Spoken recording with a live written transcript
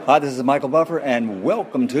Hi, this is Michael Buffer, and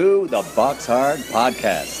welcome to the Box Hard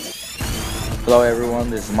Podcast. Hello, everyone.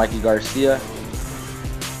 This is Mikey Garcia.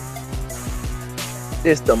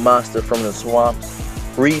 This the monster from the swamps,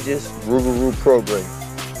 Regis Rougarou Prograis.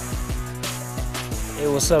 Hey,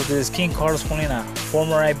 what's up? This is King Carlos Molina,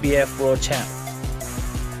 former IBF world champ.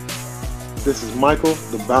 This is Michael,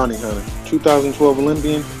 the Bounty Hunter, 2012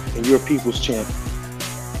 Olympian and your people's champ.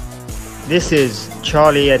 This is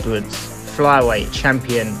Charlie Edwards, flyweight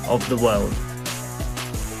champion of the world.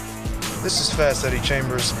 This is Fast Eddie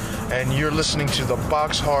Chambers, and you're listening to the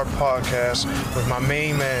Box Hard Podcast with my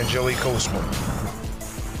main man, Joey Coastman.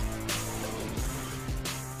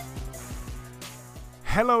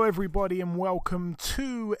 Hello everybody and welcome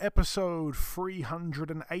to episode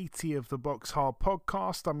 380 of the Box Hard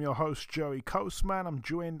Podcast. I'm your host Joey Coastman. I'm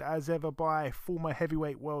joined as ever by former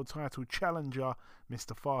heavyweight world title challenger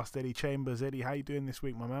Mr. Fast Eddie Chambers. Eddie, how you doing this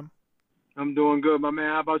week, my man? I'm doing good, my man.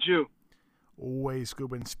 How about you? Always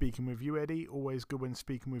good when speaking with you, Eddie. Always good when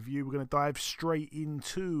speaking with you. We're going to dive straight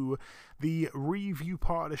into the review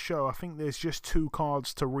part of the show. I think there's just two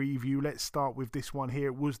cards to review. Let's start with this one here.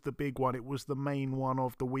 It was the big one. It was the main one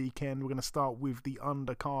of the weekend. We're going to start with the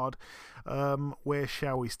undercard. Where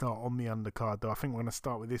shall we start on the undercard, though? I think we're going to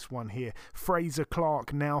start with this one here. Frazer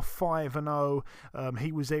Clarke, now 5-0.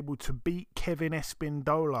 He was able to beat Kevin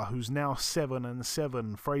Espindola, who's now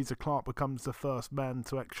 7-7. Frazer Clarke becomes the first man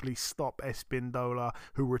to actually stop Espindola,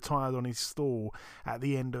 who retired on his stall at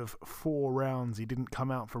the end of 4 rounds. He didn't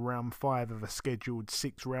come out for round 5 of a scheduled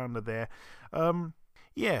 6-rounder there.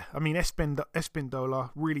 Yeah, I mean,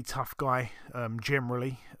 Espindola, really tough guy,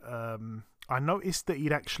 generally. I noticed that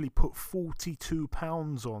he'd actually put 42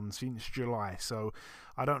 pounds on since July, so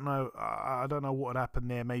I don't know what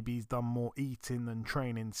happened there. Maybe he's done more eating than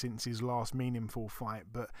training since his last meaningful fight,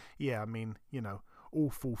 but yeah, I mean, you know,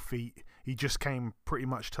 awful feat. He just came pretty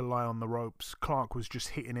much to lie on the ropes. Clarke was just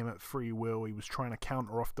hitting him at free will. He was trying to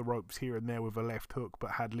counter off the ropes here and there with a left hook,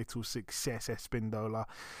 but had little success, Espindola.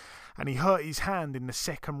 And he hurt his hand in the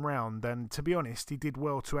second round, and to be honest, he did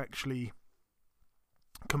well to actually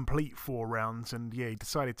complete 4 rounds, and yeah, he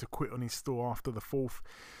decided to quit on his stall after the 4th.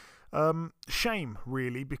 Shame,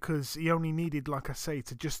 really, because he only needed, like I say,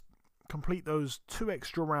 to just complete those 2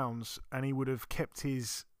 extra rounds, and he would have kept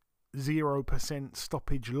his 0%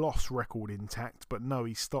 stoppage loss record intact. But no,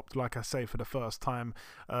 he stopped, like I say, for the first time.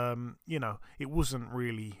 You know, it wasn't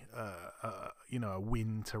really a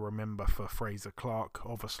win to remember for Frazer Clarke.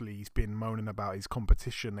 Obviously, he's been moaning about his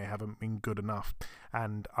competition. They haven't been good enough,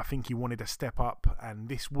 and I think he wanted to step up, and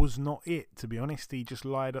this was not it, to be honest. He just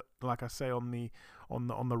lied, like I say, on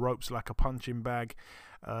the ropes like a punching bag.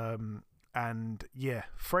 And yeah,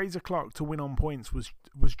 Frazer Clarke to win on points was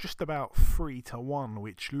just about 3-1,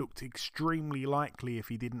 which looked extremely likely if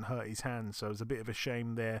he didn't hurt his hand. So it was a bit of a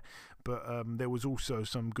shame there. But there was also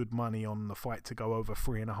some good money on the fight to go over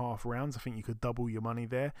 3.5 rounds. I think you could double your money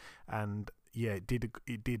there, and yeah, it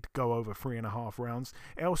did go over 3.5 rounds.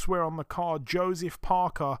 Elsewhere on the card, Joseph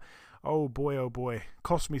Parker. Oh boy,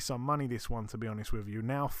 cost me some money this one, to be honest with you.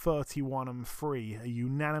 Now 31-3, a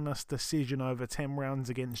unanimous decision over 10 rounds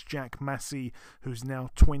against Jack Massey, who's now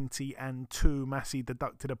 20-2. Massey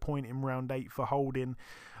deducted a point in round 8 for holding.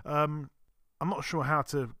 I'm not sure how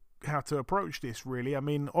to approach this, really. I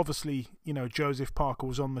mean, obviously, you know, Joseph Parker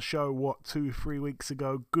was on the show 2-3 weeks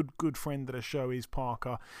ago. Good friend of the show is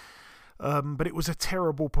Parker. But it was a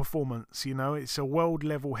terrible performance, you know. It's a world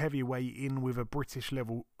level heavyweight in with a British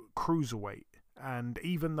level cruiserweight, and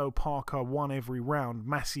even though Parker won every round,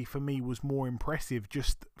 Massey for me was more impressive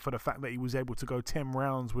just for the fact that he was able to go 10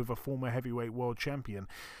 rounds with a former heavyweight world champion.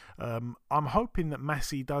 I'm hoping that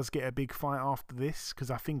Massey does get a big fight after this,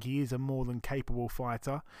 because I think he is a more than capable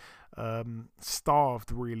fighter,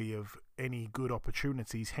 starved really of any good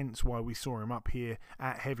opportunities, hence why we saw him up here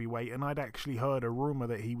at heavyweight. And I'd actually heard a rumour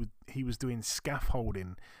that he was doing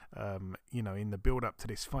scaffolding, you know, in the build up to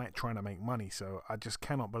this fight, trying to make money. So I just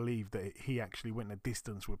cannot believe that he actually went a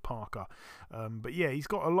distance with Parker. But yeah, he's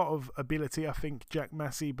got a lot of ability, I think, Jack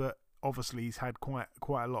Massey, but obviously he's had quite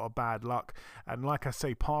a lot of bad luck. And like I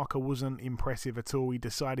say, Parker wasn't impressive at all. He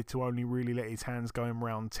decided to only really let his hands go in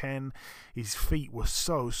round 10. His feet were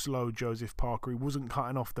so slow, Joseph Parker. He wasn't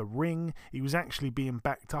cutting off the ring. He was actually being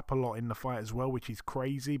backed up a lot in the fight as well, which is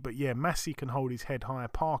crazy. But yeah, Massey can hold his head high.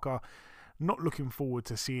 Parker, not looking forward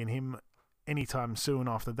to seeing him anytime soon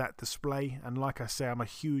after that display. And like I say, I'm a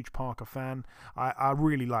huge Parker fan. I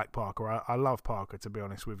really like Parker. I love Parker, to be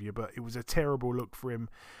honest with you, but it was a terrible look for him.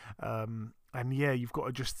 And yeah, you've got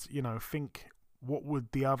to just, you know, think, what would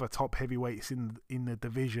the other top heavyweights in the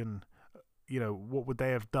division, what would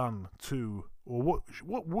they have done to, or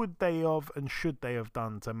what would they have and should they have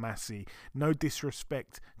done to Massey? No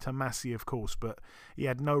disrespect to Massey, of course, but he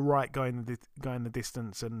had no right going the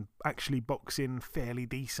distance and actually boxing fairly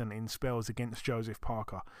decent in spells against Joseph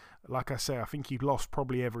Parker. Like I say, I think he lost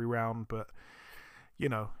probably every round, but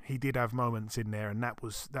he did have moments in there, and that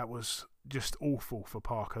was just awful for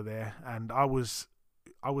Parker there. And I was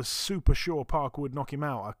super sure Parker would knock him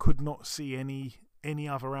out. I could not see any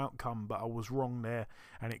other outcome, but I was wrong there,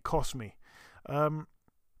 and it cost me.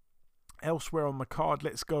 Elsewhere on the card,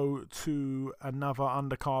 let's go to another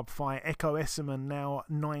undercard fight. Ekow Essuman now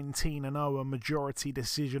 19-0, a majority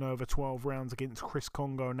decision over 12 rounds against Chris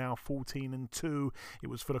Kongo, now 14-2. It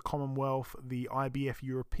was for the Commonwealth, the IBF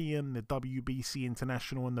European, the WBC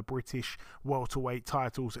International, and the British welterweight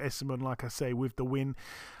titles. Essuman, like I say, with the win.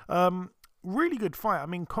 Really good fight. I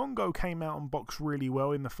mean, Kongo came out and boxed really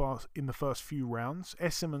well in the first few rounds.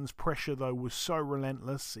 Essuman's pressure, though, was so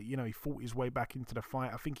relentless. He fought his way back into the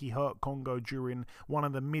fight. I think he hurt Kongo during one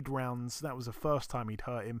of the mid-rounds. That was the first time he'd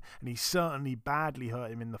hurt him, and he certainly badly hurt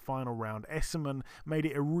him in the final round. Essuman made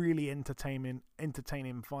it a really entertaining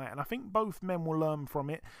fight, and I think both men will learn from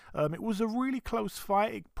it. It was a really close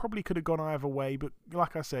fight. It probably could have gone either way, but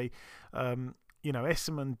like I say,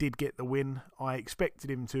 Essuman did get the win. I expected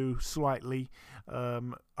him to slightly. I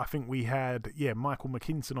think we had, Michael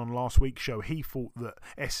McKinson on last week's show. He thought that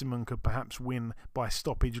Essuman could perhaps win by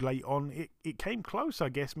stoppage late on. It came close, I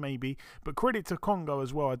guess, maybe. But credit to Kongo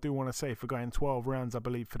as well, I do want to say, for going 12 rounds, I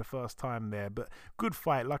believe, for the first time there. But good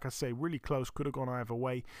fight, like I say, really close. Could have gone either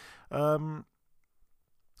way.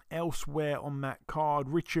 Elsewhere on that card,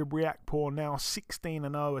 Richard Riakporhe now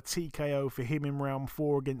 16-0, a TKO for him in round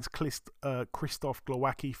 4 against Krzysztof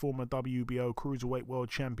Glowacki, former WBO Cruiserweight World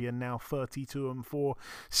Champion, now 32-4.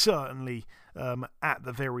 Certainly at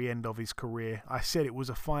the very end of his career. I said it was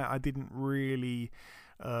a fight I didn't really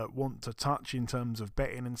want to touch in terms of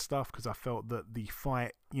betting and stuff, because I felt that the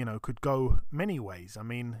fight, could go many ways. I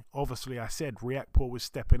mean, obviously I said Riakporhe was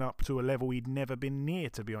stepping up to a level he'd never been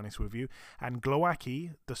near, to be honest with you. And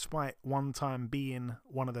Glowacki, despite one time being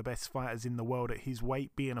one of the best fighters in the world at his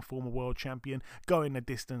weight, being a former world champion, going the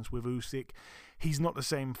distance with Usyk, he's not the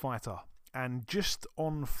same fighter. And just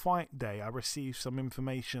on fight day, I received some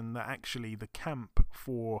information that actually the camp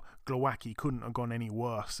for Glowacki couldn't have gone any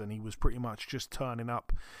worse, and he was pretty much just turning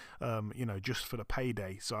up, just for the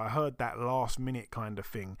payday. So I heard that last minute kind of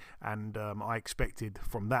thing, and I expected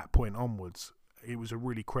from that point onwards, it was a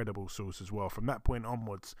really credible source as well, from that point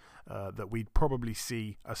onwards, that we'd probably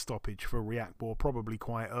see a stoppage for Riakporhe, probably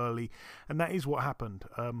quite early, and that is what happened.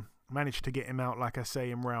 Managed to get him out, like I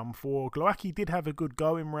say, in round 4. Glowacki did have a good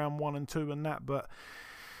go in round 1 and 2 and that, but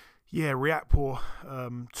Riakporhe,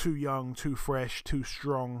 too young, too fresh, too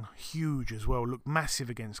strong, huge as well, looked massive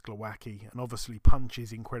against Glowacki, and obviously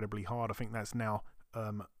punches incredibly hard. I think that's now,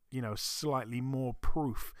 slightly more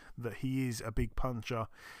proof that he is a big puncher.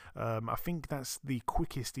 I think that's the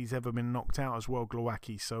quickest he's ever been knocked out as well,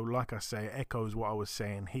 Glowacki. So like I say, it echoes what I was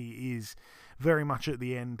saying. He is very much at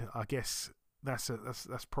the end. I guess that's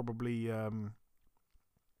probably a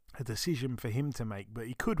decision for him to make, but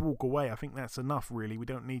he could walk away. I think that's enough, really. We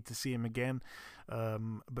don't need to see him again.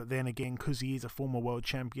 But then again, because he is a former world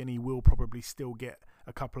champion, he will probably still get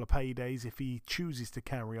a couple of paydays if he chooses to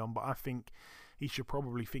carry on. But I think he should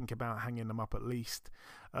probably think about hanging them up at least.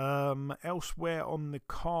 Elsewhere on the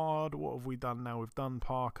card, what have we done now? We've done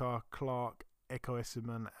Parker, Clark, Ekow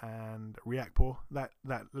Essuman and Riakporhe. That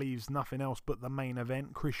leaves nothing else but the main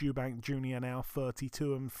event. Chris Eubank Jr. now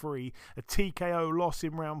 32-3. A TKO loss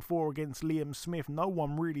in round 4 against Liam Smith. No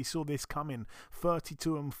one really saw this coming.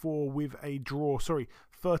 32-4 with a draw.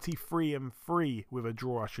 33-3 with a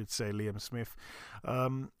draw, I should say, Liam Smith.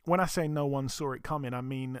 When I say no one saw it coming, I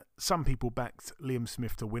mean some people backed Liam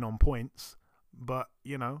Smith to win on points, but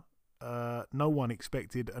no one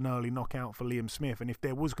expected an early knockout for Liam Smith. And if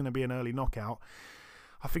there was going to be an early knockout,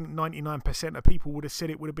 I think 99% of people would have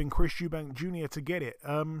said it would have been Chris Eubank Jr. to get it.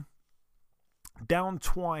 Down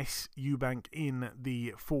twice, Eubank, in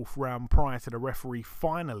the 4th round prior to the referee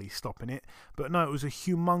finally stopping it. But no, it was a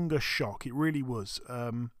humongous shock. It really was.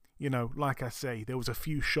 Like I say, there was a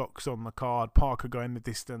few shocks on the card. Parker going the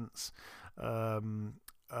distance.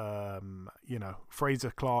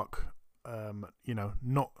 Fraser Clark, not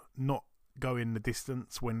going the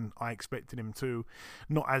distance when I expected him to.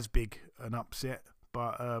 Not as big an upset,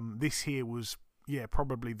 but this here was,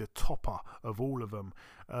 probably the topper of all of them.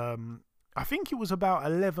 I think it was about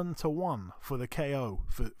 11-1 for the KO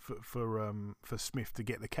for Smith to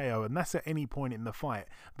get the KO, and that's at any point in the fight.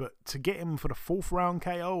 But to get him for the 4th round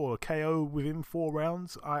KO or KO within 4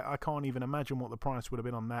 rounds, I can't even imagine what the price would have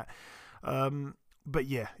been on that. But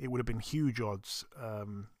yeah, it would have been huge odds.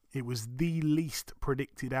 It was the least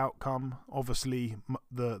predicted outcome. Obviously,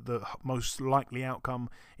 the most likely outcome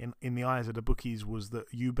in the eyes of the bookies was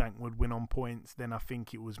that Eubank would win on points. Then I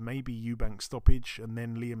think it was maybe Eubank stoppage, and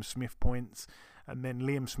then Liam Smith points, and then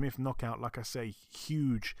Liam Smith knockout. Like I say,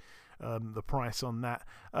 huge. The price on that.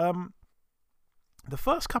 The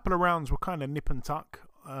first couple of rounds were kind of nip and tuck.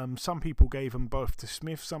 Some people gave them both to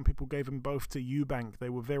Smith, some people gave them both to Eubank. They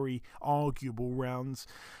were very arguable rounds.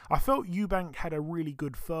 I felt Eubank had a really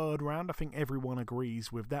good third round. I think everyone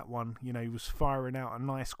agrees with that one. You know, he was firing out a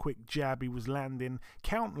nice quick jab. He was landing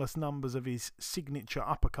countless numbers of his signature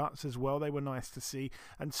uppercuts as well. They were nice to see.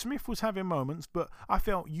 And Smith was having moments, but I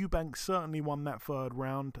felt Eubank certainly won that third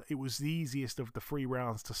round. It was the easiest of the 3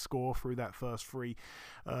 rounds to score through that first 3.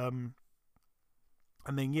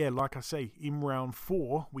 And then, yeah, like I say, in round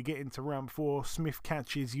 4, we get into round 4, Smith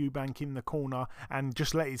catches Eubank in the corner and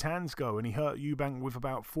just let his hands go, and he hurt Eubank with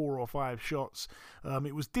about 4 or 5 shots.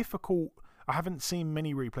 It was difficult. I haven't seen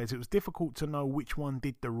many replays. It was difficult to know which one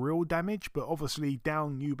did the real damage, but obviously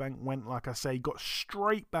down Eubank went, like I say, got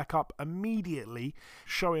straight back up immediately,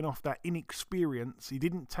 showing off that inexperience. He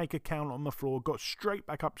didn't take a count on the floor, got straight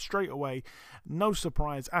back up straight away. No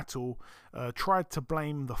surprise at all. Tried to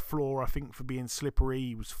blame the floor, I think, for being slippery.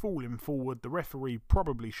 He was falling forward. The referee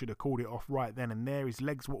probably should have called it off right then and there. His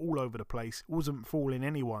legs were all over the place. Wasn't fooling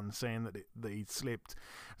anyone saying that he'd slipped.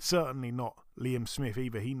 Certainly not Liam Smith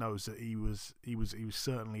either. He knows that he was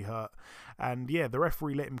certainly hurt. And yeah, the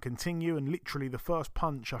referee let him continue, and literally the first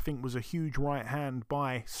punch I think was a huge right hand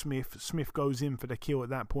by Smith. Smith goes in for the kill at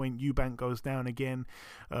that point. Eubank goes down again.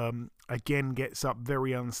 Again gets up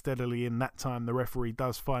very unsteadily, and that time the referee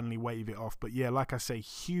does finally wave it off. But yeah, like I say,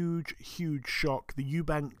 huge shock. The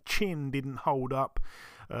Eubank chin didn't hold up,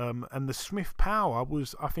 and the Smith power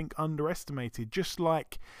was, I think, underestimated. Just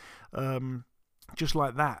like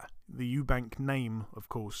that, the Eubank name, of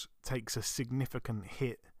course, takes a significant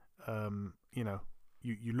hit. You know,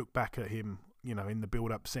 you look back at him, you know, in the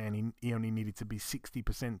build-up saying he only needed to be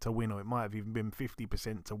 60% to win, or it might have even been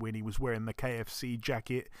 50% to win. He was wearing the KFC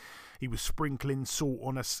jacket. He was sprinkling salt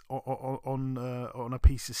on a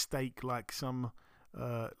piece of steak, like some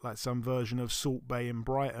version of Salt Bay in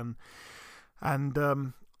Brighton.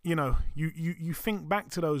 And you know, you think back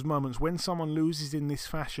to those moments when someone loses in this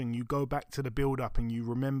fashion. You go back to the build-up and you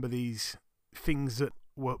remember these things that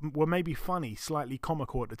were maybe funny, slightly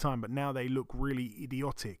comical at the time, but now they look really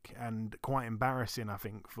idiotic and quite embarrassing, I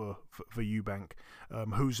think, for Eubank,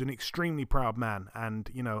 who's an extremely proud man. And,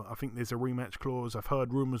 you know, I think there's a rematch clause. I've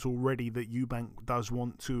heard rumours already that Eubank does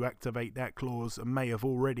want to activate that clause and may have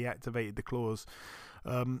already activated the clause.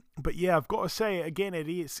 But yeah, I've got to say it again,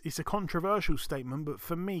 Eddie, it's a controversial statement, but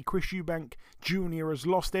for me, Chris Eubank Jr. has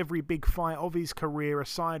lost every big fight of his career,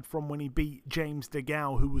 aside from when he beat James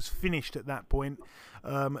DeGale, who was finished at that point.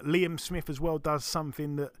 Liam Smith as well does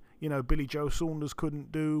something that, you know, Billy Joe Saunders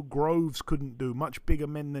couldn't do, Groves couldn't do, much bigger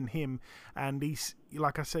men than him, and he's,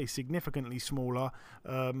 like I say, significantly smaller.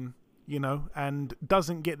 You know, and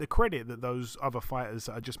doesn't get the credit that those other fighters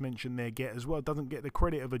that I just mentioned there get as well. Doesn't get the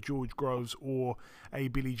credit of a George Groves or a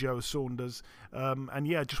Billy Joe Saunders. And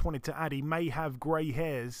yeah, I just wanted to add, he may have grey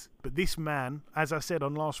hairs, but this man, as I said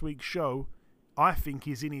on last week's show, I think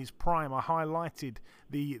is in his prime. I highlighted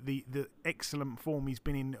the excellent form he's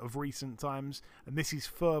been in of recent times, and this is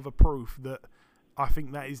further proof that I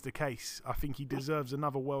think that is the case. I think he deserves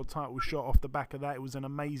another world title shot off the back of that. It was an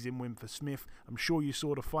amazing win for Smith. I'm sure you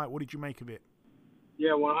saw the fight. What did you make of it?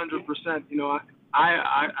 Yeah, 100%. You know,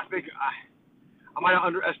 I think I might have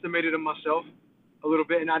underestimated him myself a little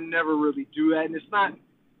bit, and I never really do that. And it's not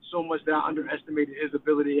so much that I underestimated his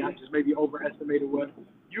ability. I just maybe overestimated what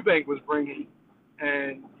Eubank was bringing.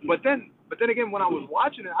 But then again, when I was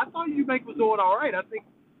watching it, I thought Eubank was doing all right. I think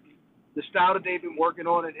the style that they've been working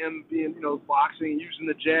on and him being, you know, boxing, using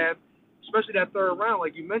the jab, especially that third round,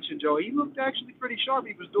 like you mentioned, Joe, he looked actually pretty sharp.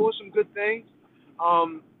 He was doing some good things.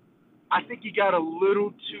 I think he got a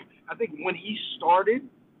little too, I think when he started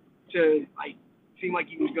to, like, seem like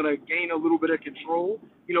he was going to gain a little bit of control,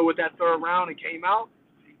 you know, with that third round and came out,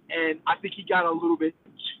 and I think he got a little bit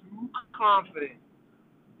too confident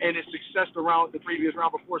in his success the previous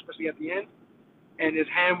round before, especially at the end, and his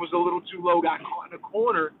hand was a little too low, got caught in a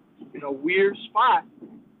corner in a weird spot,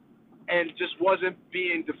 and just wasn't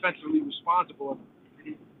being defensively responsible.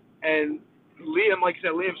 And Liam, like I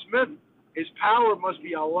said, Liam Smith, his power must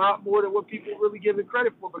be a lot more than what people really give it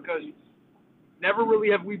credit for, because never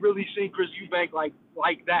really have we really seen Chris Eubank like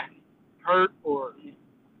that, hurt or,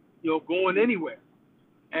 you know, going anywhere.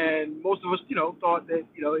 And most of us, you know, thought that,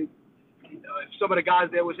 you know, if some of the guys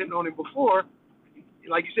that was hitting on him before,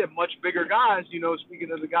 like you said, much bigger guys, you know,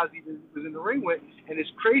 speaking of the guys he was in the ring with. And it's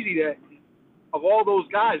crazy that of all those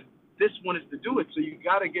guys, this one is to do it. So you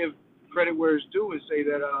got to give credit where it's due and say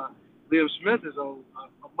that Liam Smith is a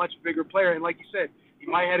much bigger player. And like you said, he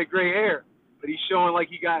might have had a gray hair, but he's showing like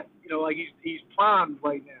he got, you know, like he's primed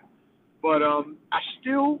right now. But I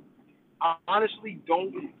honestly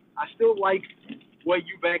like what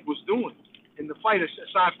Eubank was doing in the fight,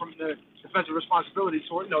 aside from the defensive responsibility,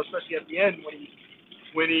 so, you know, especially at the end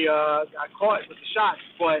when he got caught with the shots.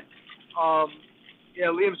 But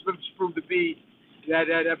Liam Smith proved to be that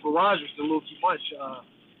barrage was a little too much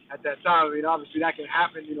at that time. I mean, obviously that can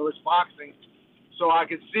happen. You know, it's boxing, so I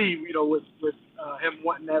can see, you know, with him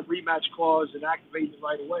wanting that rematch clause and activating it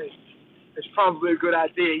right away, it's probably a good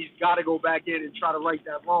idea. He's got to go back in and try to right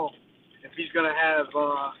that wrong if he's gonna have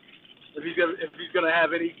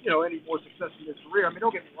any, you know, any more success in his career. I mean,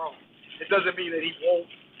 don't get me wrong. It doesn't mean that he won't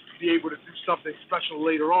be able to do something special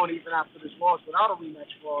later on, even after this loss, without a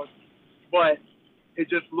rematch clause. But it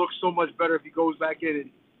just looks so much better if he goes back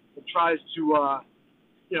in and tries to,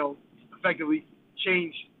 you know, effectively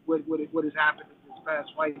change what has happened in this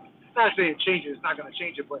past fight. Not saying change it; it's not going to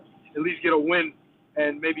change it, but at least get a win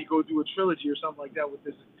and maybe go do a trilogy or something like that with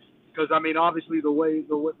this. Because I mean, obviously the way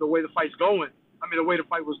the fight's going, the way the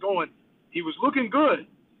fight was going, he was looking good.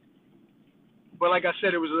 But like I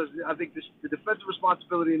said, I think the defensive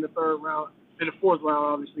responsibility in the fourth round,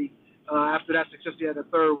 obviously, after that success he had in the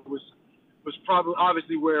third was probably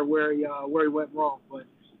obviously where he went wrong. But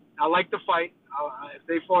I like the fight. If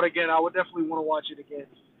they fought again, I would definitely want to watch it again.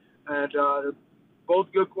 And they're both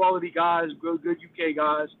good quality guys, good UK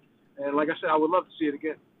guys. And like I said, I would love to see it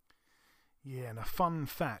again. Yeah, and a fun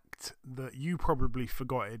fact that you probably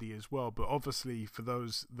forgot, Eddie, as well, but obviously for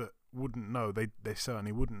those that wouldn't know, they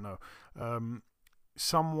certainly wouldn't know,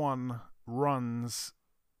 someone runs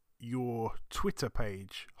your Twitter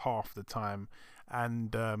page half the time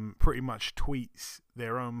and pretty much tweets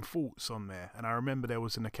their own thoughts on there. And I remember there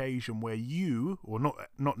was an occasion where you, or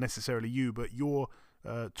not necessarily you, but your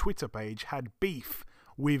Twitter page had beef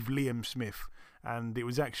with Liam Smith. And it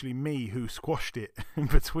was actually me who squashed it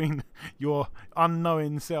between your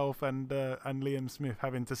unknowing self and Liam Smith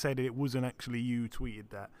having to say that it wasn't actually you tweeted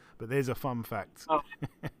that. But there's a fun fact. Oh.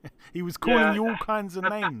 He was calling you all kinds of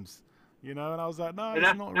names, you know, and I was like, no,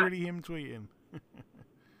 it's not really him tweeting.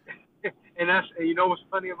 And you know what's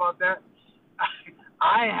funny about that?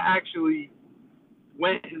 I actually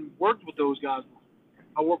went and worked with those guys.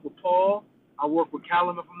 I worked with Paul. I worked with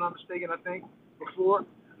Callum, if I'm not mistaken, before.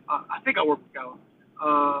 I think I worked with Callum.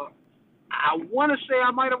 I want to say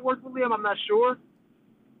I might have worked with Liam. I'm not sure.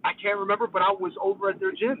 I can't remember, but I was over at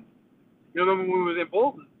their gym. You know, when we was in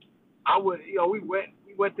Bolton,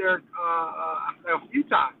 we went there a few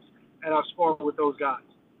times, and I sparred with those guys.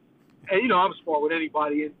 And you know, I was sparring with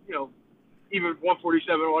anybody, and you know, even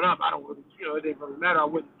 147 on up. I don't really, you know, it didn't really matter. I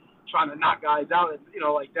wasn't trying to knock guys out, and you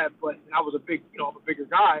know, like that. But I was I'm a bigger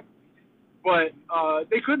guy. But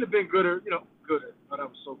they couldn't have been gooder. Oh, that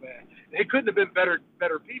was so bad. They couldn't have been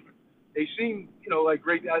better people. They seemed, you know, like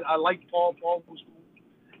great. I liked Paul. Paul was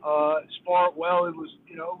sparred well. It was,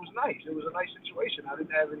 you know, it was nice. It was a nice situation. I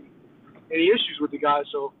didn't have any issues with the guys.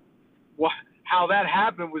 So, how that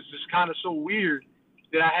happened was just kind of so weird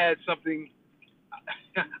that I had something.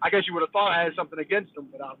 I guess you would have thought I had something against them,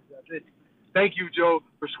 but obviously I didn't. Thank you, Joe,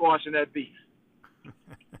 for squashing that beef.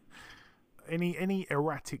 Any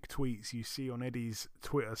erratic tweets you see on Eddie's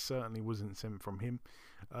Twitter certainly wasn't sent from him.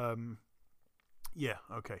 Yeah,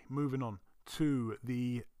 okay, moving on to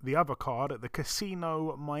the other card at the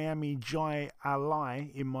Casino Miami Jai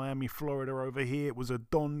Alai in Miami, Florida over here. It was a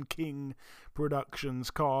Don King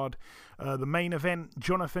Productions card. The main event,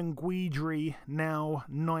 Jonathan Guidry, now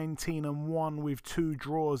 19-1 with 2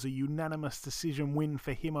 draws, a unanimous decision win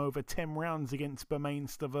for him over 10 rounds against Bermane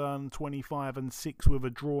Stiverne, 25-6 with a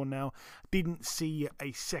draw now. Didn't see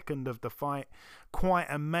a second of the fight. Quite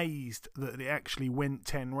amazed that it actually went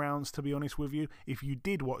 10 rounds, to be honest with you. If you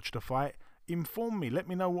did watch the fight, inform me. Let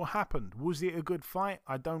me know what happened. Was it a good fight?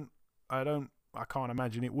 I can't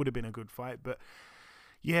imagine it would have been a good fight, but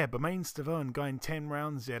yeah, Bermane Stiverne going 10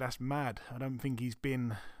 rounds, yeah, that's mad. I don't think he's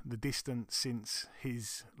been the distance since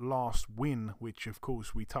his last win, which of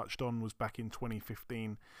course we touched on was back in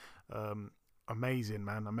 2015. Amazing,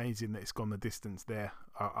 man. Amazing that it's gone the distance there.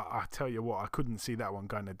 I tell you what, I couldn't see that one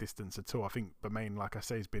going the distance at all. I think Bermane, like I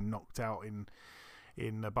say, has been knocked out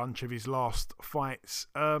in a bunch of his last fights.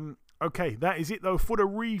 Okay, that is it though for the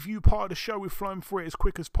review part of the show. We've flown through it as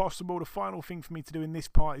quick as possible. The final thing for me to do in this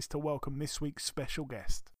part is to welcome this week's special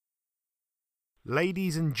guest.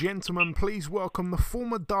 Ladies and gentlemen, please welcome the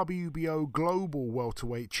former WBO Global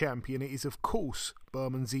Welterweight Champion. It is, of course,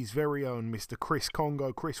 Bermondsey's very own Mr. Chris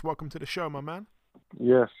Kongo. Chris, welcome to the show, my man.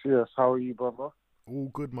 Yes. How are you, brother? All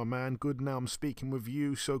good, my man. Good now I'm speaking with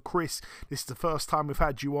you. So, Chris, this is the first time we've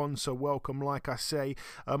had you on, so welcome, like I say.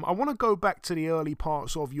 I want to go back to the early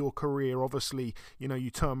parts of your career. Obviously, you know, you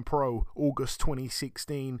turned pro August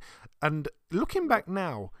 2016. And looking back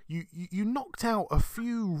now, you knocked out a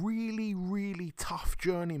few really, really tough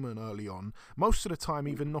journeymen early on. Most of the time,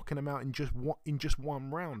 even knocking them out in just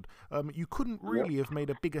one round. You couldn't really have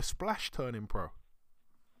made a bigger splash turning pro.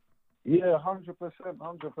 Yeah, 100%.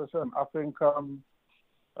 I think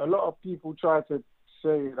a lot of people try to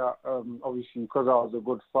say that obviously because I was a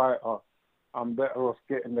good fighter, I'm better off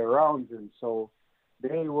getting the rounds in. So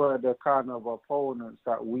they were the kind of opponents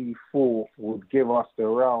that we thought would give us the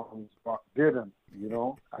rounds, but didn't, you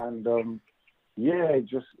know. And it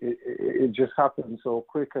just happened so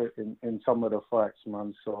quicker in some of the fights,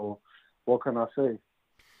 man. So what can I say?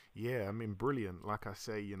 Yeah, I mean, brilliant. Like I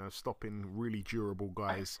say, you know, stopping really durable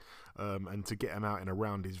guys and to get them out in a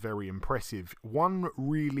round is very impressive. One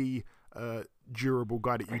really durable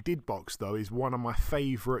guy that you did box, though, is one of my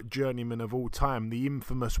favourite journeymen of all time, the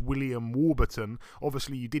infamous William Warburton.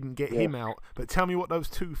 Obviously, you didn't get him out, but tell me what those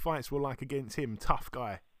two fights were like against him. Tough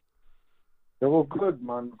guy. They were good,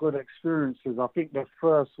 man. Good experiences. I think the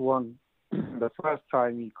first one, the first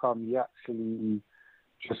time he come, he actually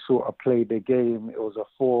just sort of played the game. It was a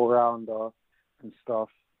 4-rounder and stuff.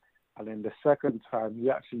 And then the second time,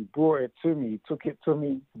 he actually brought it to me, took it to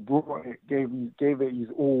me, brought it, gave it his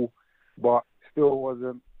all, but still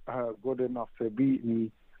wasn't good enough to beat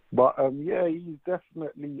me. But he's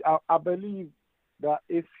definitely. I believe that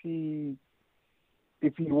if he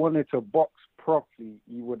wanted to box properly,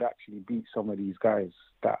 he would actually beat some of these guys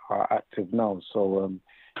that are active now. So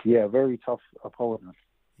very tough opponent.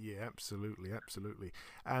 Yeah, absolutely.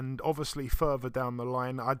 And obviously further down the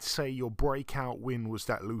line, I'd say your breakout win was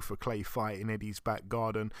that Luther Clay fight in Eddie's back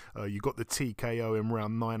garden. You got the TKO in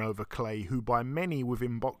round 9 over Clay, who by many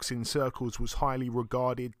within boxing circles was highly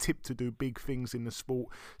regarded, tipped to do big things in the sport.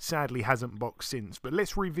 Sadly hasn't boxed since. But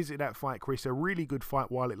let's revisit that fight, Chris. A really good fight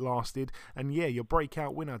while it lasted. And yeah, your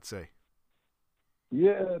breakout win, I'd say.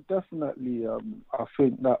 Yeah, definitely. I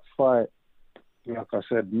think that fight, like I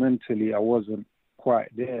said, mentally I wasn't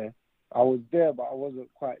quite there. I was there, but I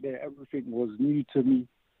wasn't quite there. Everything was new to me.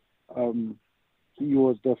 He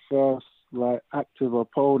was the first active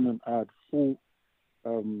opponent I had fought.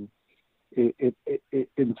 In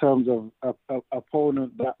terms of a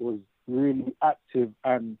opponent that was really active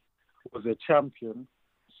and was a champion.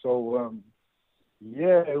 So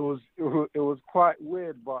it was quite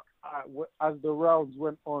weird. But as the rounds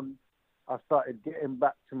went on, I started getting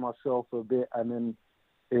back to myself a bit, and then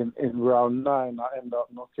in round 9, I ended up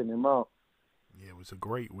knocking him out. Yeah, it was a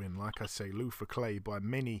great win. Like I say, Luther Clay by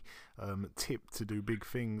many tipped to do big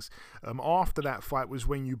things. After that fight was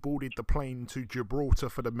when you boarded the plane to Gibraltar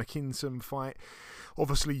for the McKinson fight.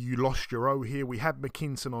 Obviously, you lost your O here. We had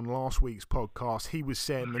McKinson on last week's podcast. He was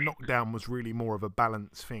saying the knockdown was really more of a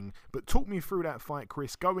balance thing. But talk me through that fight,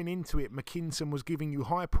 Chris. Going into it, McKinson was giving you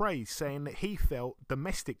high praise, saying that he felt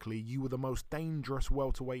domestically you were the most dangerous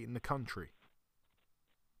welterweight in the country.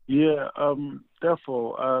 Yeah,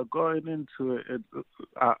 therefore, going into it,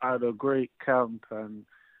 I had a great camp and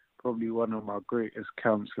probably one of my greatest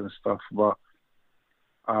camps and stuff. But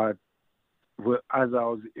as I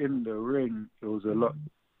was in the ring, it was a lot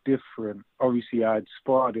different. Obviously, I had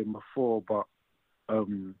sparred him before, but I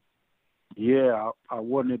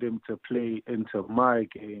wanted him to play into my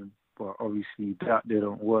game. But obviously, that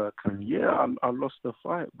didn't work. And I lost the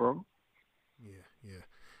fight, bro. Yeah.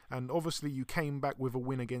 And obviously you came back with a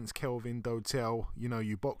win against Kelvin Dotel. You know,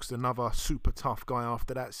 you boxed another super tough guy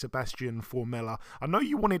after that, Sebastian Formella. I know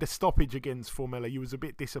you wanted a stoppage against Formella. You was a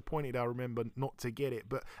bit disappointed, I remember, not to get it.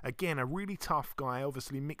 But again, a really tough guy.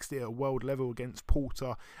 Obviously mixed it at world level against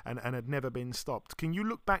Porter and had never been stopped. Can you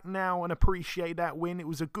look back now and appreciate that win? It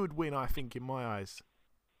was a good win, I think, in my eyes.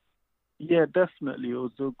 Yeah, definitely. It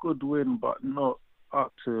was a good win, but not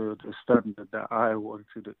up to the standard that I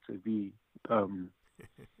wanted it to be.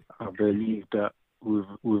 I believe that with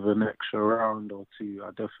an extra round or two, I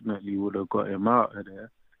definitely would have got him out of there.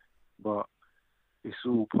 But it's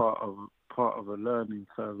all part of a learning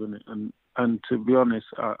curve, isn't it? And to be honest,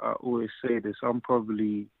 I always say this: I'm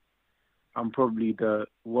probably the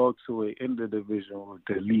welterweight in the division with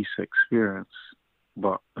the least experience,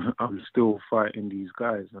 but I'm still fighting these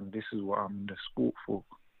guys, and this is what I'm in the sport for.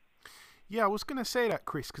 Yeah, I was going to say that,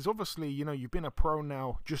 Chris, because obviously, you've been a pro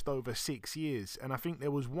now just over 6 years, and I think there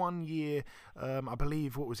was 1 year, I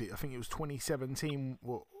believe, what was it? I think it was 2017.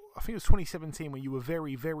 Well, I think it was 2017 when you were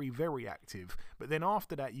very, very, very active. But then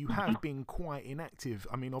after that, you have been quite inactive.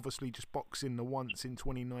 I mean, obviously, just boxing the once in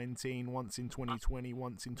 2019, once in 2020,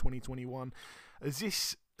 once in 2021. Has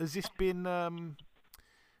this been,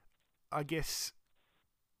 I guess,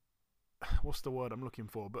 what's the word I'm looking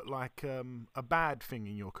for? But like a bad thing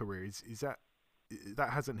in your career is that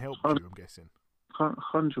hasn't helped you? I'm guessing.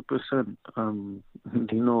 100%.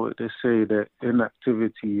 You know what they say, that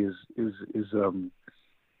inactivity is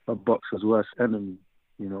a boxer's worst enemy.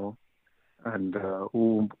 And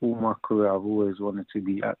all my career I've always wanted to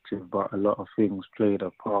be active, but a lot of things played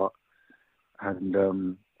a part.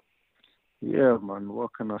 And yeah, man,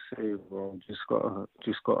 what can I say, bro? Just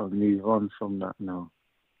gotta move on from that now.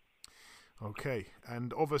 Okay,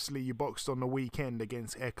 and obviously you boxed on the weekend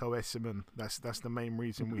against Echo Esserman. That's the main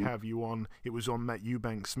reason we have you on. It was on that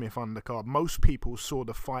Eubank Smith undercard. Most people saw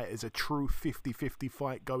the fight as a true 50-50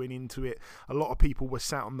 fight going into it. A lot of people were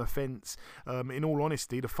sat on the fence. In all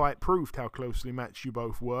honesty, the fight proved how closely matched you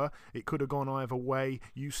both were. It could have gone either way.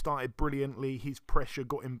 You started brilliantly. His pressure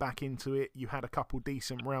got him back into it. You had a couple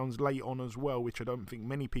decent rounds late on as well, which I don't think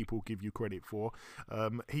many people give you credit for.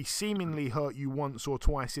 He seemingly hurt you once or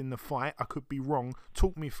twice in the fight. I could be wrong.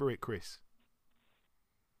 Talk me through it, Chris.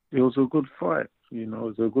 It was a good fight. It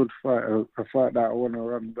was a good fight. A fight that I want to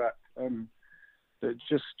run back.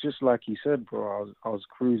 Just like you said, bro. I was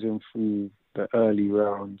cruising through the early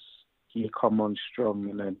rounds. He come on strong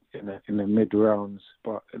in the mid rounds,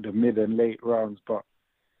 but the mid and late rounds. But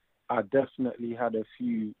I definitely had a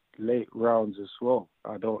few late rounds as well.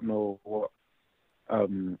 I don't know what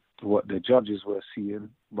the judges were seeing,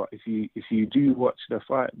 but if you do watch the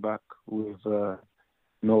fight back with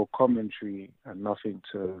no commentary and nothing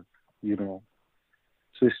to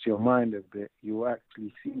twist your mind a bit, you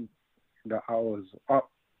actually see that I was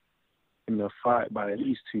up in the fight by at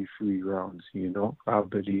least 2-3 rounds, I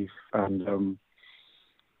believe. And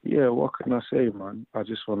yeah, what can I say, man? I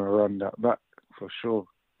just want to run that back for sure.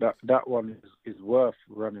 That one is worth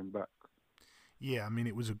running back. Yeah, I mean,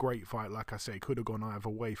 it was a great fight. Like I say, could have gone either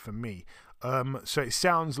way for me. So it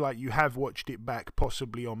sounds like you have watched it back,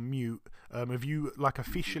 possibly on mute. Have you,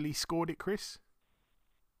 officially scored it, Chris?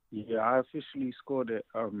 Yeah, I officially scored it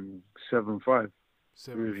 7-5. 7-5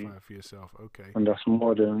 really. For yourself, okay. And that's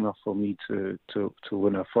more than enough for me to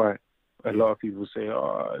win a fight. A lot of people say,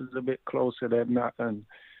 oh, it's a bit closer than that. And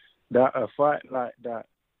a fight like that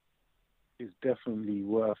is definitely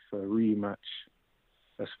worth a rematch.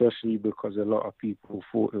 Especially because a lot of people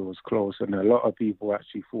thought it was close, and a lot of people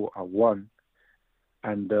actually thought I won.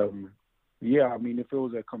 And yeah, I mean, if it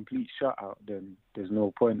was a complete shutout, then there's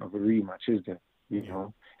no point of a rematch, is there? It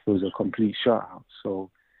was a complete shutout.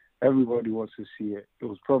 So everybody wants to see it. It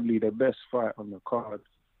was probably the best fight on the card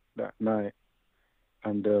that night.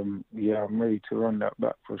 And yeah, I'm ready to run that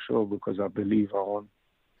back for sure because I believe I won.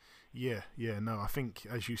 Yeah, no, I think,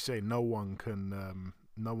 as you say, no one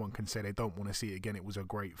can say they don't want to see it again. It was a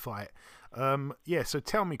great fight. Yeah, so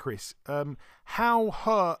tell me, Chris, how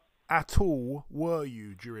hurt at all were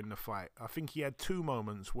you during the fight? I think he had 2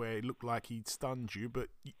 moments where it looked like he'd stunned you, but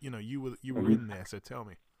you were in there. So tell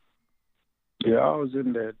me. Yeah, I was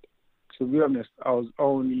in there. To be honest, I was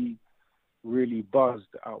only really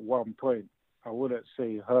buzzed at one point. I wouldn't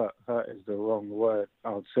say hurt. Hurt is the wrong word.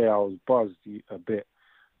 I would say I was buzzed a bit.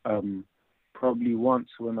 Probably once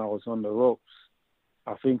when I was on the ropes.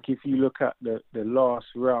 I think if you look at the last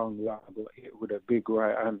round, I got hit with a big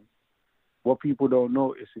right hand. What people don't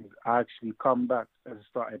notice is I actually come back and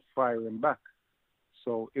started firing back.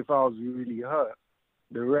 So if I was really hurt,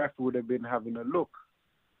 the ref would have been having a look.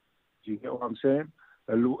 Do you get what I'm saying?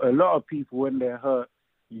 A lot of people, when they're hurt,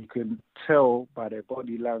 you can tell by their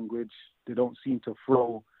body language. They don't seem to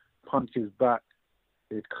throw punches back.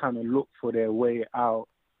 They kind of look for their way out.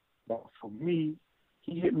 But for me,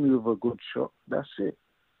 he hit me with a good shot. That's it.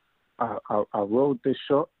 I rode the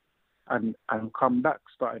shot and come back,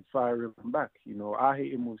 started firing back. I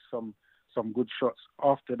hit him with some good shots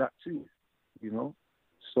after that too.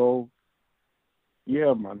 So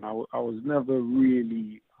yeah, man, I was never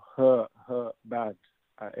really hurt bad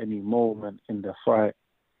at any moment in the fight,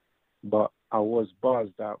 but I was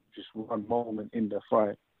buzzed at just one moment in the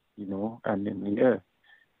fight, and then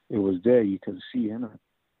it was there. You can see, innit?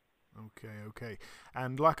 Okay.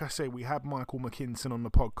 And like I say, we had Michael McKinson on the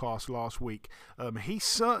podcast last week. He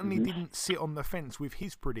certainly didn't sit on the fence with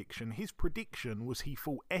his prediction. His prediction was he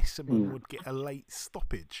thought Esserman would get a late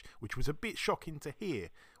stoppage, which was a bit shocking to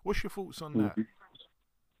hear. What's your thoughts on that?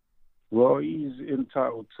 Well, he's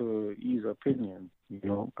entitled to his opinion, you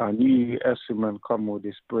know. I knew Esserman come with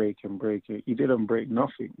this break and break it. He didn't break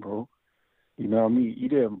nothing, bro. You know what I mean? He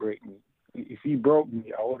didn't break me. If he broke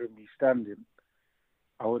me, I wouldn't be standing.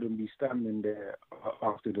 I wouldn't be standing there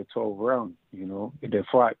after the 12th round, you know. The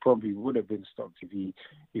fight probably would have been stopped if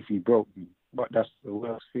he broke me. But that's the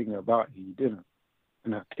worst thing about it. He didn't.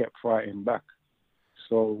 And I kept fighting back.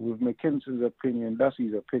 So with McKinsey's opinion, that's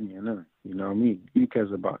his opinion, isn't it? You know what I mean? He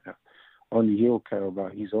cares about that. Only he'll care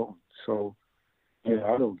about his own. So, yeah,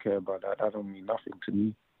 I don't care about that. That don't mean nothing to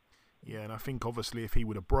me. Yeah, and I think obviously if he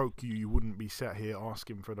would have broke you, you wouldn't be sat here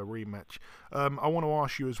asking for the rematch. I want to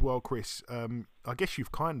ask you as well, Chris. I guess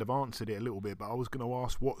you've kind of answered it a little bit, but I was going to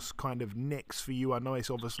ask what's kind of next for you. I know it's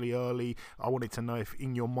obviously early. I wanted to know if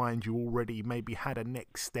in your mind you already maybe had a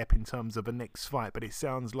next step in terms of a next fight, but it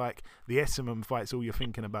sounds like the Esserman fight's all you're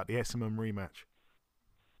thinking about, the Esserman rematch.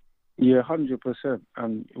 Yeah, 100%.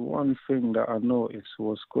 And one thing that I noticed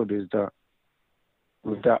was good is that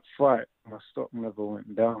with that fight, my stock never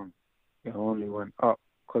went down. It only went up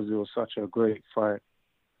because it was such a great fight.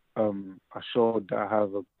 I showed that I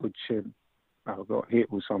have a good chin. I got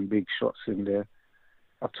hit with some big shots in there.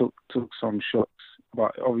 I took some shots,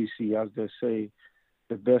 but obviously, as they say,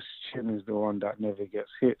 the best chin is the one that never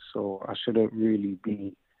gets hit. So I shouldn't really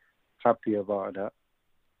be happy about that.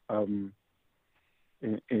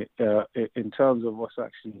 In terms of what's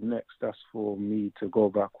actually next, that's for me to go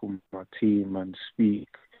back with my team and speak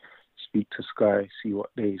to Sky, see what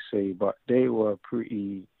they say. But they were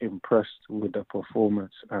pretty impressed with the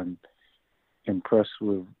performance and impressed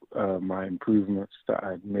with my improvements that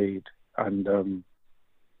I'd made. And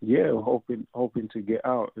hoping to get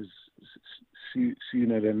out as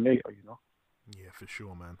sooner than later, you know. Yeah, for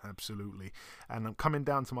sure, man. Absolutely. And I'm coming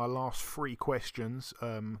down to my last 3 questions.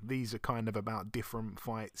 These are kind of about different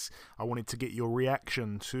fights. I wanted to get your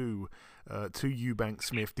reaction to Eubank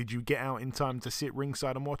Smith. Did you get out in time to sit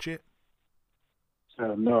ringside and watch it?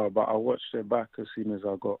 No, but I watched it back as soon as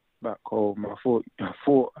I got back home. I thought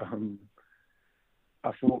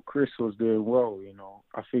Chris was doing well, you know.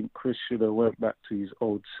 I think Chris should have went back to his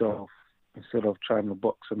old self instead of trying to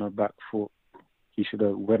box on the back foot. He should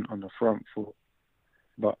have went on the front foot.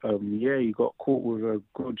 But he got caught with a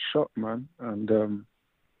good shot, man. And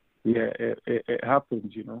it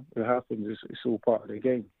happens, you know. It happens. It's all part of the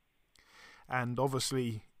game. And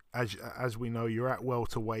obviously, as we know, you're at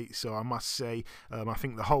welterweight, so I must say, I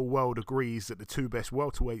think the whole world agrees that the 2 best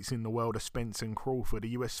welterweights in the world are Spence and Crawford. Are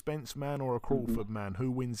you a Spence man or a Crawford man?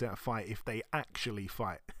 Who wins that fight if they actually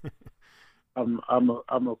fight? I'm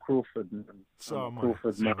a Crawford man. So I'm a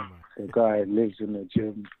Crawford man. The guy lives in the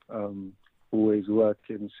gym, always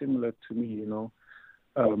working, similar to me, you know.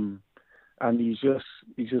 And he's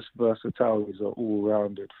just versatile. He's an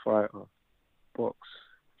all-rounded fighter. Box,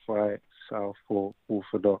 fight, southpaw,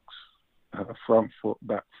 orthodox, front foot,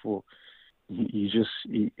 back foot.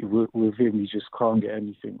 With him, you just can't get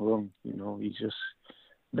anything wrong. You know, he's just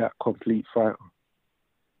that complete fighter.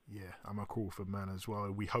 Yeah, I'm a Crawford man as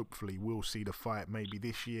well. We hopefully will see the fight maybe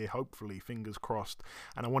this year. Hopefully, fingers crossed.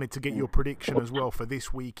 And I wanted to get your prediction as well for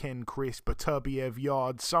this weekend, Chris. Beterbiev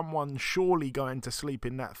Yard. Someone surely going to sleep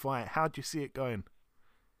in that fight. How do you see it going?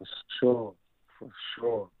 For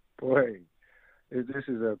sure. Boy, this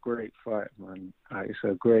is a great fight, man. It's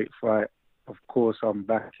a great fight. Of course, I'm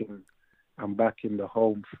backing the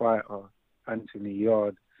home fighter, Anthony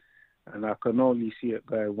Yard, and I can only see it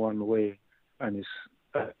going one way, and it's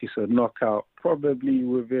a knockout. Probably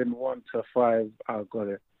within 1 to 5, I got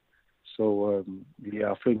it. So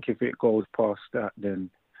I think if it goes past that, then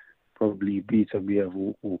probably Beterbiev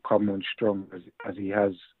will come on strong as he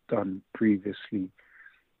has done previously.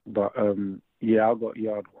 But I got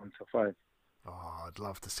Yard 1 to 5. Oh, I'd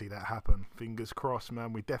love to see that happen. Fingers crossed,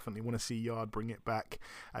 man. We definitely want to see Yard bring it back.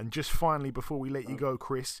 And just finally, before we let you go,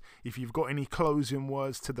 Chris, if you've got any closing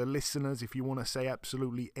words to the listeners, if you want to say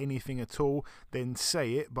absolutely anything at all, then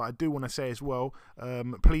say it. But I do want to say as well,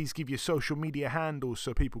 please give your social media handles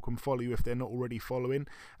so people can follow you if they're not already following.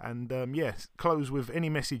 And close with any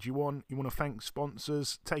message you want. You want to thank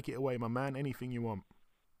sponsors? Take it away, my man. Anything you want.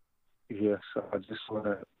 Yes, I just want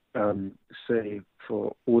to say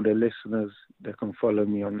for all the listeners, they can follow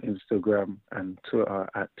me on Instagram and Twitter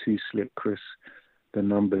at 2SlickChris, the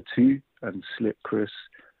number 2 and SlickChris.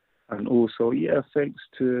 And also, thanks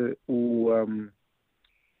to all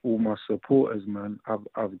my supporters, man.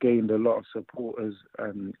 I've gained a lot of supporters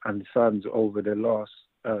and fans over the last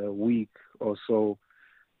week or so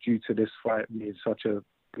due to this fight being such a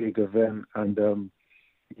big event. And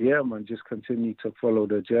man, just continue to follow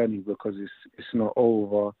the journey because it's not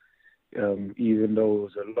over. Even though it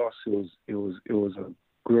was a loss, it was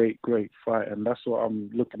great fight, and that's what I'm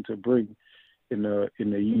looking to bring in the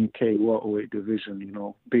UK welterweight division. You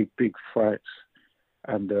know, big fights,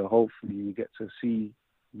 and hopefully you get to see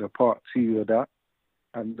the part 2 of that.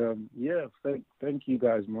 And thank you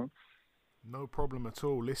guys, man. No problem at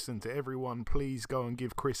all. Listen, to everyone, please go and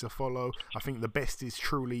give Chris a follow. I think the best is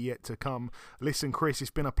truly yet to come. Listen, Chris, it's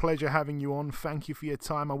been a pleasure having you on. Thank you for your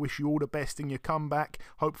time. I wish you all the best in your comeback.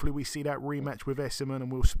 Hopefully we see that rematch with Esserman,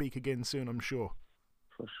 and we'll speak again soon, I'm sure.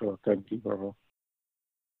 For sure. Thank you, brother.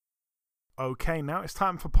 Okay, now it's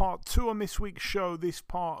time for part 2 on this week's show. This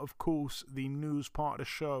part, of course, the news part of the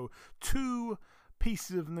show. 2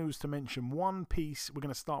 pieces of news to mention. One piece we're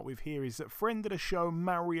going to start with here is that friend of the show,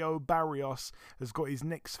 Mario Barrios, has got his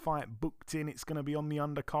next fight booked in. It's going to be on the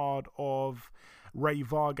undercard of Ray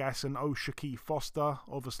Vargas and Oshaki Foster.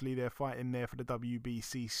 Obviously, they're fighting there for the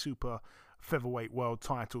WBC Super Featherweight World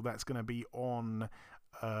title. That's going to be on...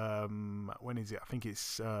 when is it? I think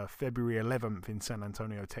it's February 11th in San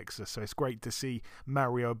Antonio, Texas. So it's great to see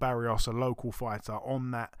Mario Barrios, a local fighter,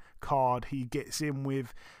 on that card. He gets in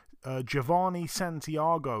with Giovanni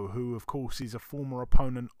Santiago, who of course is a former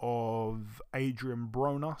opponent of Adrian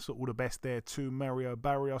Broner, so all the best there to Mario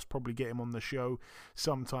Barrios. Probably get him on the show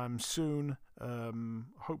sometime soon,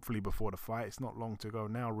 hopefully before the fight. It's not long to go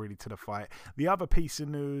now really to the fight. The other piece of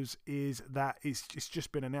news is that it's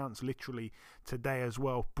just been announced literally today as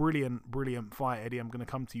well. Brilliant fight, Eddie. I'm going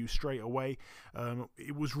to come to you straight away.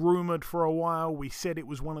 It was rumoured for a while. We said it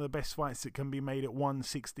was one of the best fights that can be made at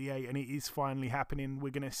 168, and it is finally happening.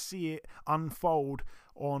 We're going to see it unfold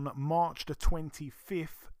on March the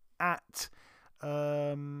 25th at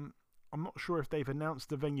I'm not sure if they've announced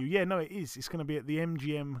the venue. Yeah, no, it is. It's going to be at the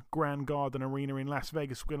MGM Grand Garden Arena in Las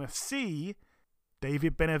Vegas. We're going to see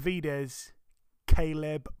David Benavidez,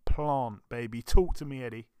 Caleb Plant, baby. Talk to me,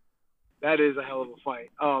 Eddie. That is a hell of a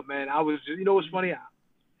fight. Oh, man, you know what's funny?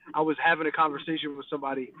 I was having a conversation with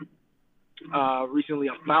somebody recently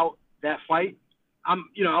about that fight. I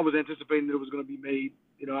was anticipating that it was going to be made.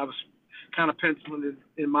 I was kind of penciling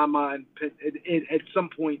it in my mind. It at some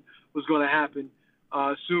point was going to happen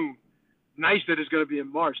soon. Nice that it's going to be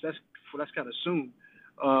in March. That's kind of soon.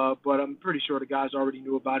 But I'm pretty sure the guys already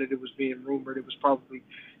knew about it. It was being rumored. It was probably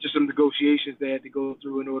just some negotiations they had to go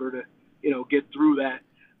through in order to, get through that.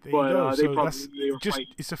 There you go. So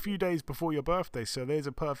it's a few days before your birthday, so there's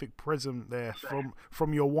a perfect present there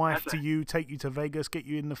from your wife to you. Take you to Vegas, get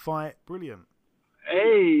you in the fight. Brilliant.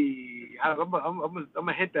 Hey, I'm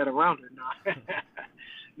gonna hit that around her now.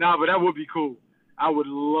 Nah, but that would be cool. I would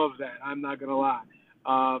love that. I'm not gonna lie.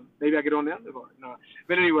 Maybe I get on the undercard. No,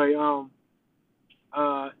 but anyway,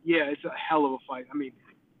 it's a hell of a fight. I mean,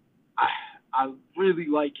 I really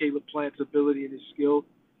like Caleb Plant's ability and his skill,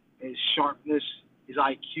 his sharpness, his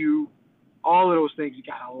IQ, all of those things. He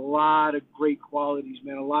got a lot of great qualities,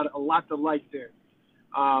 man. A lot to like there.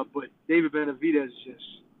 But David Benavidez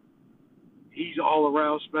he's all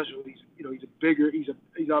around special. He's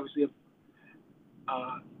obviously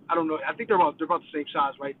I don't know. I think they're about the same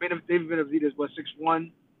size, right? David Benavidez was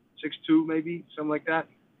 6'1", 6'2", maybe something like that,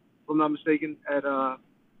 if I'm not mistaken. At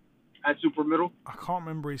super middle. I can't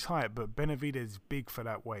remember his height, but Benavidez is big for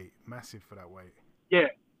that weight, massive for that weight. Yeah,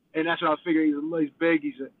 and that's what I figured. He's big.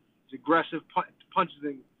 He's aggressive, punches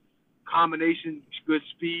in combination, good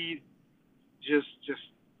speed, just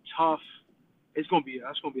tough. That's gonna be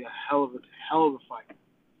a hell of a fight,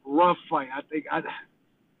 rough fight. I think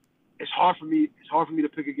it's hard for me to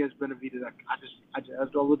pick against Benavidez. I just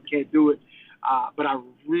can't do it. But I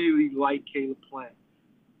really like Caleb Plant.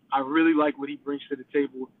 I really like what he brings to the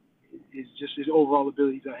table. Is just his overall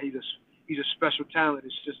ability. He's a special talent.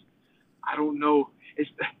 It's just I don't know.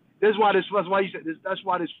 That's why this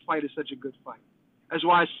fight is such a good fight. That's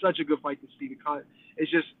why it's such a good fight to see. It's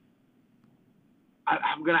just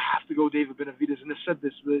I'm gonna have to go David Benavidez, and I said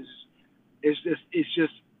this. It's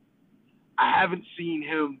just I haven't seen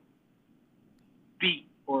him beat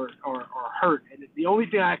or hurt, and the only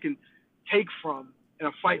thing I can take from in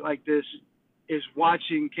a fight like this is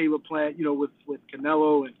watching Caleb Plant, with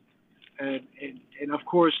Canelo and of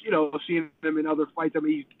course, seeing him in other fights. I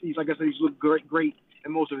mean, he's like I said, he's looked great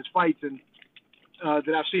in most of his fights, and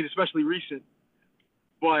that I've seen, especially recent.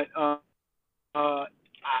 But I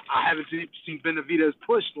haven't seen Benavidez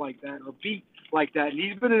pushed like that or beat like that, and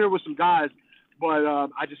he's been in there with some guys. But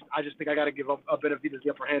I just think I got to give up Benavidez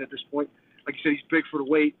the upper hand at this point. Like you said, he's big for the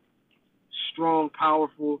weight, strong,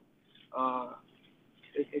 powerful,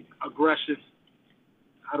 aggressive.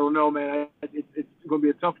 I don't know, man. It's going to be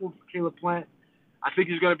a tough one for Caleb Plant. I think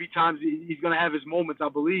he's going to be times he's going to have his moments, I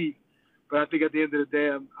believe. But I think at the end of the day,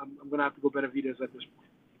 I'm going to have to go Benavidez at this point.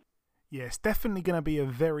 Yeah, it's definitely going to be a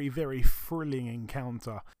very, very thrilling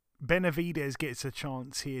encounter. Benavidez gets a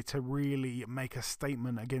chance here to really make a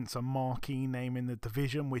statement against a marquee name in the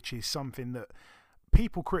division, which is something that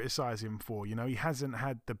people criticize him for. You know, he hasn't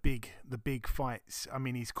had the big fights. I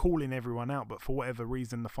mean, he's calling everyone out, but for whatever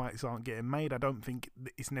reason, the fights aren't getting made. I don't think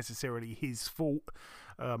it's necessarily his fault.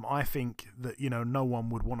 I think that, you know, no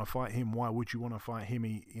one would want to fight him. Why would you want to fight him?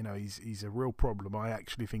 He's a real problem. I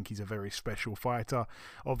actually think he's a very special fighter.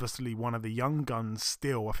 Obviously, one of the young guns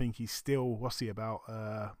still. I think he's still, what's he about?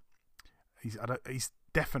 He's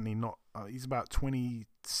definitely not. He's about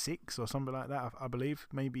 26 or something like that, I believe.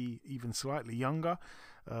 Maybe even slightly younger.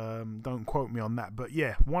 Don't quote me on that. But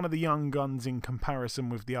yeah, one of the young guns in comparison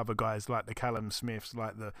with the other guys, like the Callum Smiths,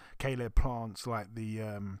 like the Caleb Plants, like the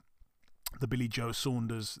Billy Joe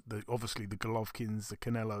Saunders, obviously the Golovkins, the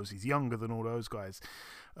Canelos. He's younger than all those guys.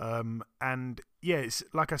 And yeah, it's,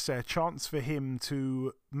 like I say, a chance for him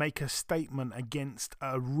to make a statement against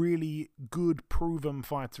a really good, proven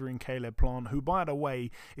fighter in Caleb Plant, who, by the way,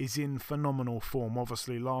 is in phenomenal form.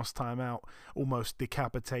 Obviously, last time out, almost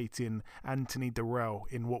decapitating Anthony Durrell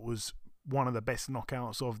in what was one of the best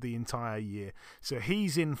knockouts of the entire year. So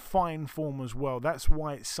he's in fine form as well. That's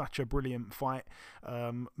why it's such a brilliant fight.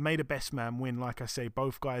 Made a best man win. Like I say,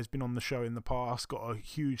 both guys been on the show in the past. Got a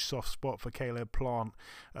huge soft spot for Caleb Plant.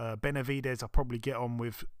 Benavidez I probably get on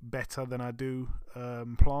with better than I do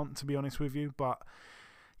Plant, to be honest with you. But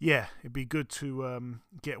yeah, it'd be good to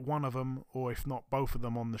get one of them, or if not both of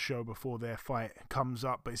them, on the show before their fight comes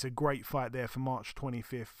up. But it's a great fight there for March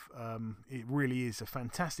 25th. It really is a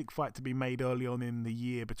fantastic fight to be made early on in the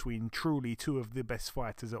year between truly two of the best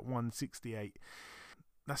fighters at 168.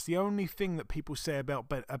 That's the only thing that people say about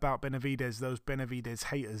Benavidez. Those Benavidez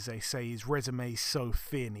haters, they say his resume is so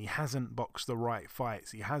thin. He hasn't boxed the right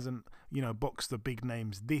fights. He hasn't, boxed the big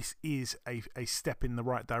names. This is a step in the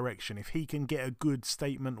right direction. If he can get a good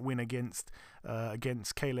statement win against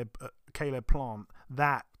Caleb Plant,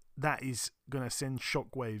 that is gonna send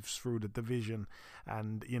shockwaves through the division,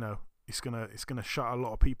 and it's gonna shut a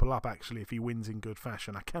lot of people up, actually, if he wins in good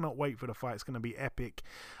fashion. I cannot wait for the fight. It's gonna be epic.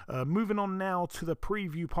 Moving on now to the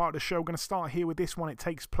preview part of the show. We're gonna start here with this one. It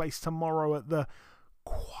takes place tomorrow at the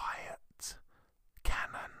Quiet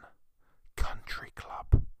Cannon Country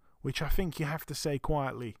Club, which I think you have to say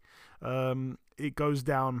quietly. It goes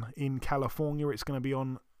down in California. It's gonna be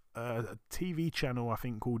on a TV channel, I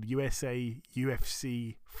think, called USA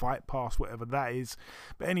UFC Fight Pass, whatever that is.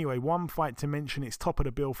 But anyway, one fight to mention. It's top of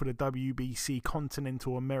the bill for the WBC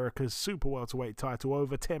Continental Americas Super Welterweight title.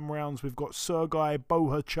 Over 10 rounds. We've got Sergei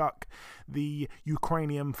Bohachuk, the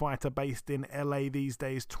Ukrainian fighter based in LA these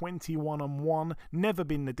days, 21-1. Never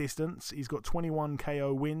been the distance. He's got 21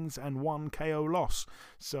 KO wins and 1 KO loss.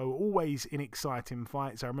 So always in exciting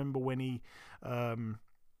fights. I remember when he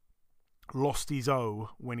lost his O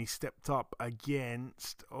when he stepped up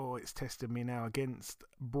against, it's testing me now, against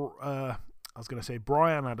Brian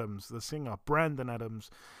Adams, the singer, Brandon Adams.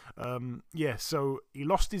 So he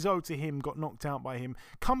lost his O to him, got knocked out by him.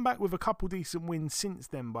 Come back with a couple decent wins since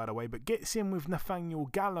then, by the way, but gets in with Nathaniel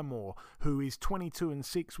Gallimore, who is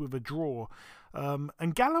 22-6 with a draw.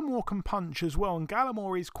 And Gallimore can punch as well, and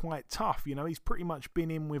Gallimore is quite tough. He's pretty much been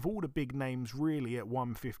in with all the big names, really, at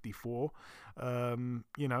 154.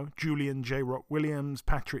 Julian J. Rock Williams,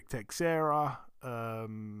 Patrick Teixeira,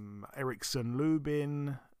 Erickson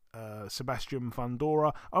Lubin, Sebastian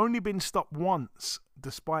Fundora. Only been stopped once,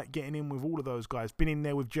 despite getting in with all of those guys. Been in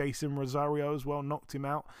there with Jason Rosario as well, knocked him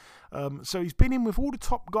out. So he's been in with all the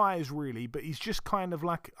top guys, really, but he's just kind of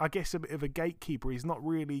like, I guess, a bit of a gatekeeper. He's not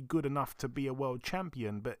really good enough to be a world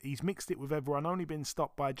champion, but he's mixed it with everyone, only been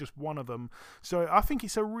stopped by just one of them. So I think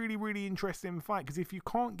it's a really, really interesting fight, because if you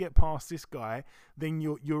can't get past this guy, then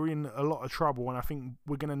you're in a lot of trouble, and I think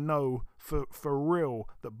we're going to know for real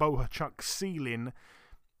that Bohachuk's ceiling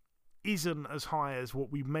isn't as high as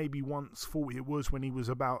what we maybe once thought it was when he was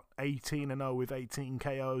about 18-0 with 18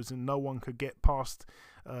 KOs, and no one could get past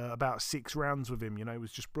about 6 rounds with him. He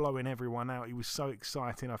was just blowing everyone out. He was so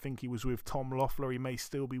exciting. I think he was with Tom Loeffler. He may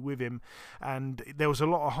still be with him, and there was a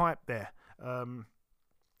lot of hype there. I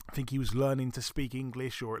think he was learning to speak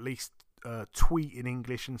English, or at least tweet in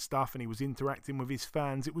English and stuff, and he was interacting with his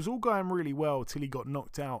fans. It was all going really well till he got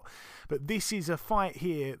knocked out. But this is a fight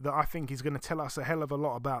here that I think is going to tell us a hell of a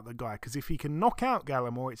lot about the guy, because if he can knock out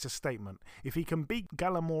Gallimore, it's a statement. If he can beat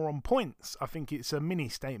Gallimore on points, I think it's a mini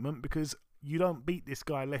statement, because you don't beat this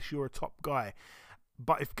guy unless you're a top guy.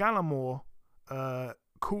 But if Gallimore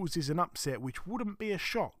causes an upset, which wouldn't be a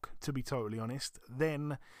shock, to be totally honest,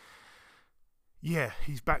 then Yeah,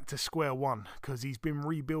 he's back to square one because he's been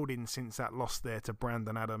rebuilding since that loss there to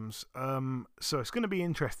Brandon Adams. So it's going to be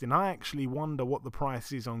interesting. I actually wonder what the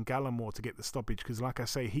price is on Gallimore to get the stoppage because, like I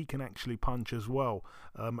say, he can actually punch as well.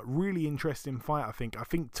 Really interesting fight, I think. I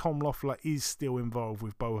think Tom Loeffler is still involved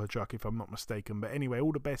with Bohachuk, if I'm not mistaken. But anyway,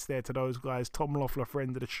 all the best there to those guys. Tom Loeffler,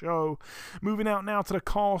 friend of the show. Moving out now to the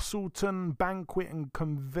Castleton Banquet and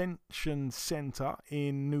Convention Centre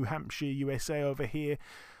in New Hampshire, USA over here.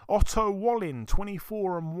 Otto Wallin,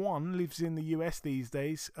 24-1, lives in the US these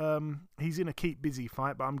days. He's in a keep busy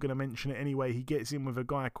fight, but I'm going to mention it anyway. He gets in with a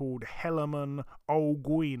guy called Helaman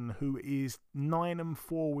Olguin, who is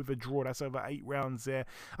 9-4 with a draw. That's over 8 rounds there.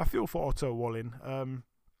 I feel for Otto Wallin.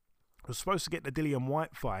 Was supposed to get the Dillian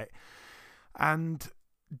White fight, and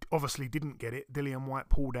obviously didn't get it. Dillian White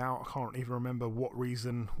pulled out. I can't even remember what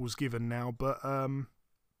reason was given now, but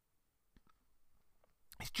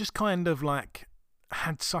it's just kind of like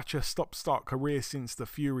had such a stop-start career since the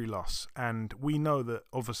Fury loss, and we know that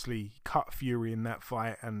obviously he cut Fury in that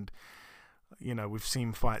fight, and you know we've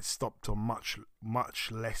seen fights stopped on much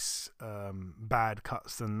less bad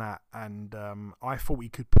cuts than that, and I thought he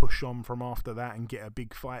could push on from after that and get a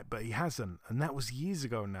big fight, but he hasn't, and that was years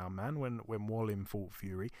ago now, man, when Wallin fought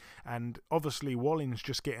Fury, and obviously Wallin's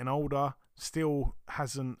just getting older, still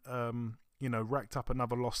hasn't racked up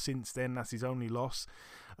another loss since then. That's his only loss.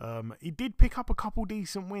 He did pick up a couple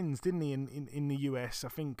decent wins, didn't he? In the US, I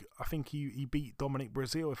think he beat Dominic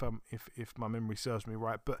Brazil, if my memory serves me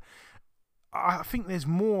right. But I think there's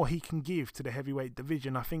more he can give to the heavyweight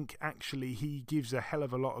division. I think actually he gives a hell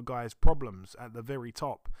of a lot of guys problems at the very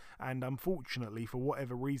top, and unfortunately for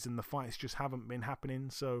whatever reason the fights just haven't been happening.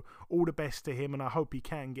 So all the best to him, and I hope he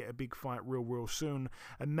can get a big fight real soon.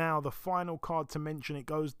 And now the final card to mention, it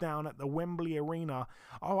goes down at the Wembley Arena.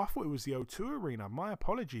 Oh, I thought it was the O2 Arena. My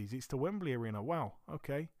apologies, it's the Wembley Arena. Wow,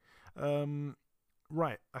 okay.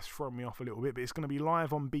 Right, that's thrown me off a little bit, but it's going to be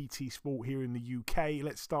live on BT Sport here in the UK.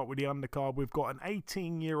 Let's start with the undercard. We've got an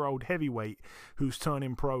 18-year-old heavyweight who's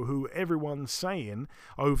turning pro, who everyone's saying,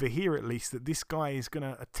 over here at least, that this guy is going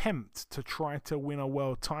to attempt to try to win a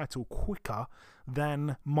world title quicker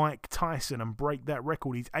than Mike Tyson and break that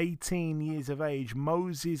record. He's 18 years of age.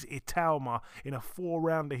 Moses Italma in a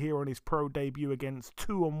 4-rounder here on his pro debut against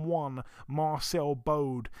 2-1 Marcel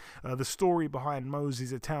Bode. The story behind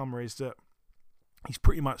Moses Italma is that he's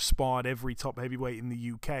pretty much sparred every top heavyweight in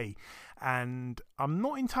the UK, and I'm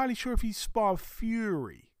not entirely sure if he's sparred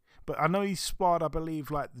Fury, but I know he's sparred, I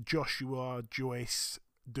believe, like Joshua, Joyce,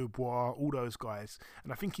 Dubois, all those guys,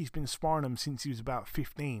 and I think he's been sparring them since he was about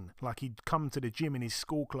 15. Like, he'd come to the gym in his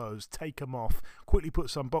school clothes, take them off, quickly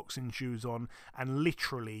put some boxing shoes on, and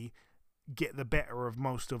literally get the better of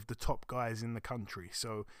most of the top guys in the country.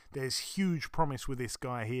 So there's huge promise with this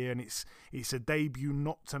guy here, and it's a debut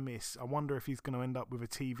not to miss. I wonder if he's going to end up with a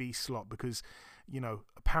TV slot, because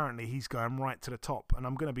apparently he's going right to the top, and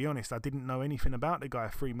I'm going to be honest, I didn't know anything about the guy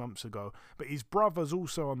 3 months ago, but his brother's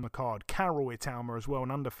also on the card, Carol Italma as well,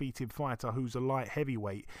 an undefeated fighter who's a light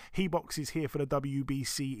heavyweight. He boxes here for the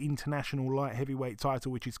WBC International Light Heavyweight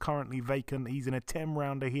title, which is currently vacant. He's in a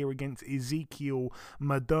 10-rounder here against Ezekiel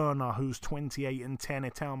Maderna, who's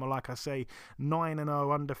 28-10. Italma, like I say,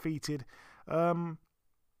 9-0 undefeated. What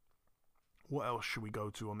else should we go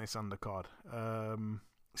to on this undercard?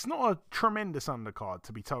 It's not a tremendous undercard,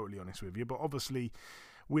 to be totally honest with you, but obviously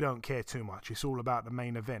we don't care too much. It's all about the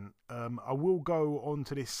main event. I will go on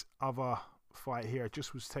to this other fight here. I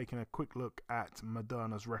just was taking a quick look at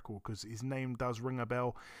Maderna's record because his name does ring a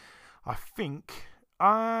bell. I think...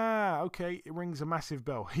 okay, it rings a massive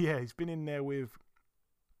bell. Yeah, he's been in there with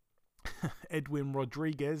Edwin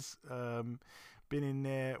Rodriguez, been in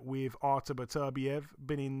there with Artur Beterbiev,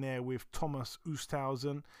 been in there with Thomas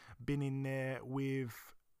Oosthuizen, been in there with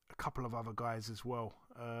a couple of other guys as well.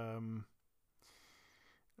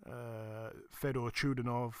 Fedor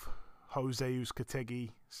Chudanov, Jose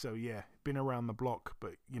Uzcategui. So yeah, been around the block,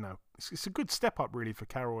 but it's a good step up really for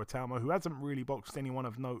Carol Italma, who hasn't really boxed anyone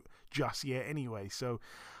of note just yet anyway. So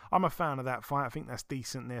I'm a fan of that fight. I think that's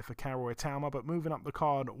decent there for Carol Italma. But moving up the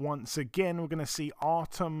card once again, we're going to see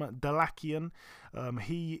Artem Dalakian.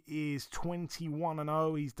 He is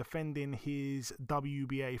 21-0. He's defending his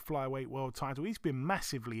WBA flyweight world title. He's been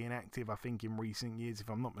massively inactive, I think, in recent years, if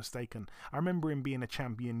I'm not mistaken. I remember him being a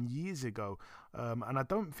champion years ago, and I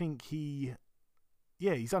don't think he's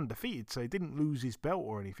undefeated, so he didn't lose his belt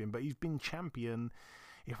or anything, but he's been champion,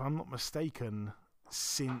 if I'm not mistaken,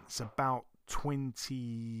 since about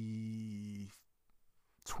 2013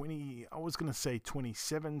 I was going to say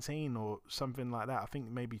 2017 or something like that. I think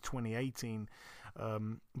maybe 2018.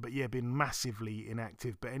 But yeah, been massively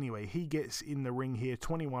inactive. But anyway, he gets in the ring here,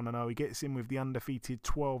 21-0. He gets in with the undefeated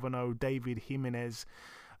 12-0 David Jimenez.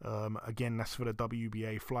 Again, that's for the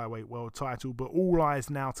WBA flyweight world title. But all eyes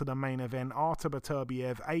now to the main event. Artur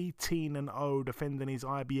Beterbiev, 18-0, defending his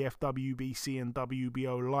IBF, WBC, and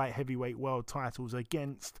WBO light heavyweight world titles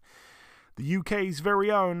against the UK's very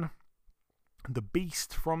own, the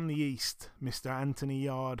Beast from the East, Mr. Anthony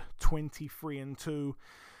Yarde, 23-2.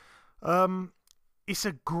 It's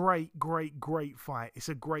a great fight. It's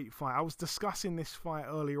a great fight. I was discussing this fight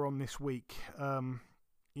earlier on this week.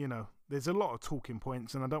 You know, there's a lot of talking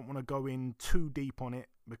points, and I don't want to go in too deep on it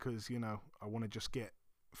because, you know, I want to just get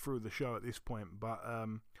through the show at this point. But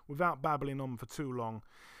without babbling on for too long,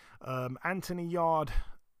 Anthony Yarde,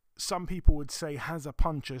 some people would say has a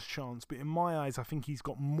puncher's chance, but in my eyes, I think he's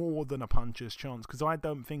got more than a puncher's chance, because I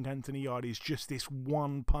don't think Anthony Yarde is just this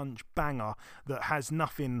one punch banger that has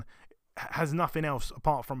nothing else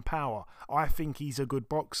apart from power. I think he's a good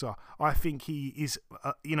boxer. I think he is,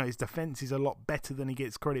 his defense is a lot better than he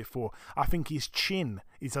gets credit for. I think his chin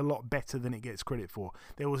is a lot better than it gets credit for.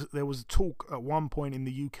 There was talk at one point in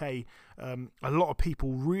the UK, a lot of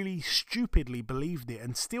people really stupidly believed it,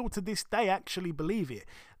 and still to this day actually believe it.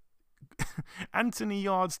 Anthony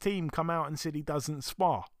Yarde's team come out and said he doesn't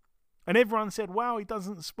spar. And everyone said, wow, he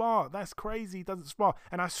doesn't spar. That's crazy, he doesn't spar.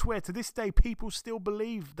 And I swear, to this day, people still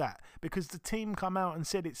believe that because the team come out and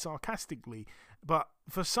said it sarcastically. But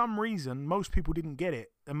for some reason, most people didn't get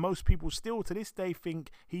it. And most people still, to this day, think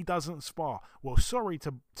he doesn't spar. Well, sorry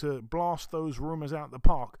to blast those rumours out the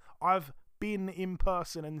park. I've been in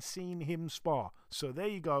person and seen him spar. So there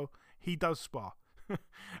you go. He does spar.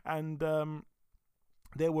 And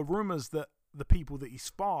there were rumours that the people that he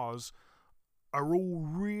spars are all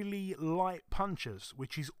really light punchers,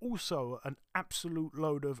 which is also an absolute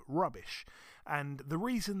load of rubbish. And the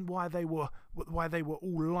reason why they were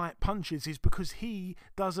all light punches is because he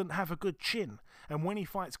doesn't have a good chin. And when he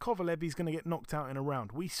fights Kovalev, he's going to get knocked out in a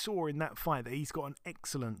round. We saw in that fight that he's got an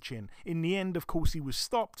excellent chin. In the end, of course, he was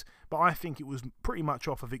stopped, but I think it was pretty much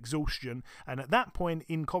off of exhaustion. And at that point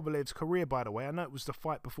in Kovalev's career, by the way, I know it was the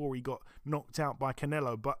fight before he got knocked out by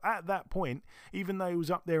Canelo, but at that point, even though he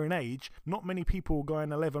was up there in age, not many people were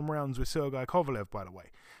going 11 rounds with Sergey Kovalev, by the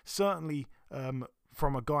way. Certainly,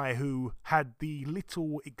 from a guy who had the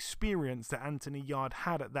little experience that Anthony Yarde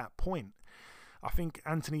had at that point. I think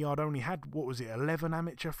Anthony Yarde only had, 11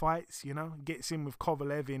 amateur fights, gets in with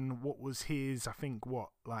Kovalev in what was his,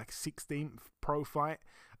 16th pro fight.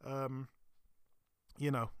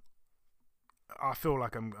 I feel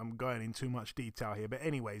like I'm going in too much detail here, but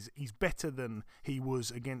anyways, he's better than he was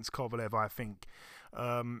against Kovalev, I think.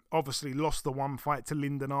 Obviously lost the one fight to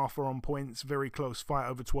Lyndon Arthur on points, very close fight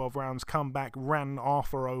over 12 rounds, come back, ran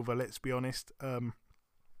Arthur over, let's be honest.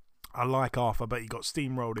 I like Arthur, but he got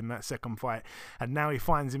steamrolled in that second fight, and now he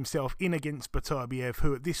finds himself in against Beterbiev,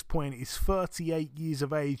 who at this point is 38 years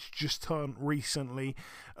of age, just turned recently.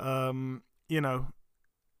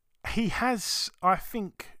 He has, I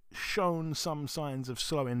think, shown some signs of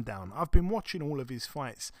slowing down. I've been watching all of his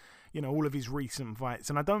fights, all of his recent fights,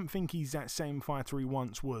 and I don't think he's that same fighter he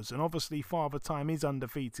once was. And obviously Father Time is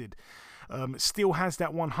undefeated, still has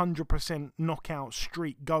that 100% knockout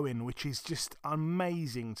streak going, which is just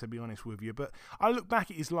amazing, to be honest with you. But I look back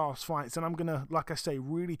at his last fights, and I'm gonna, like I say,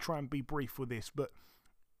 really try and be brief with this, but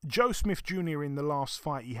Joe Smith Jr. in the last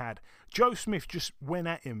fight he had, Joe Smith just went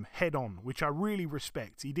at him head on, which I really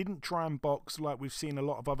respect. He didn't try and box like we've seen a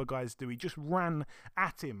lot of other guys do. He just ran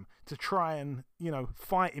at him to try and,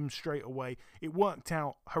 fight him straight away. It worked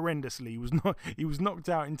out horrendously. He was knocked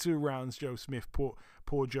out in 2 rounds, Joe Smith, poor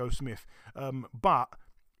Joe Smith. But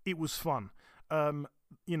it was fun. And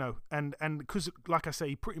because, like I say,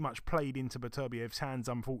 he pretty much played into Beterbiev's hands,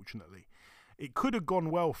 unfortunately. It could have gone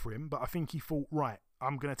well for him, but I think he thought, right,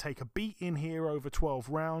 I'm going to take a beat in here over 12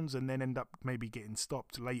 rounds and then end up maybe getting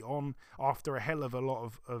stopped late on after a hell of a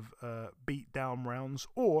lot of beat down rounds,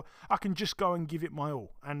 or I can just go and give it my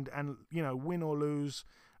all and win or lose,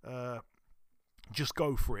 just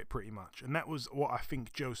go for it pretty much. And that was what I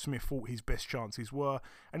think Joe Smith thought his best chances were,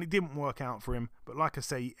 and it didn't work out for him. But like I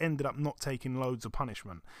say, he ended up not taking loads of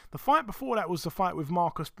punishment. The fight before that was the fight with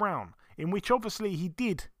Marcus Brown, in which obviously he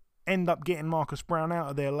did end up getting Marcus Brown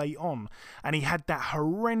out of there late on, and he had that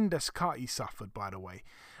horrendous cut he suffered, by the way.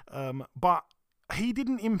 But he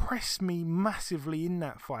didn't impress me massively in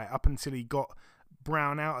that fight up until he got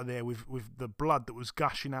Brown out of there with the blood that was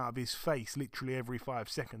gushing out of his face literally every 5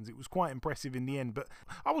 seconds. It was quite impressive in the end, but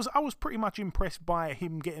I was pretty much impressed by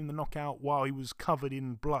him getting the knockout while he was covered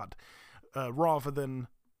in blood. rather than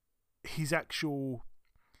his actual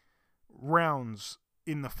rounds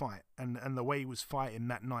in the fight and the way he was fighting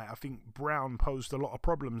that night. I think Brown posed a lot of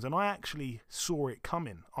problems, and I actually saw it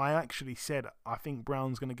coming. I actually said I think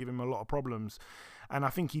Brown's going to give him a lot of problems, and I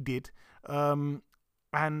think he did. And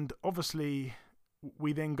obviously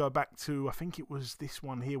we then go back to, I think it was this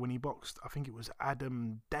one here when he boxed, I think it was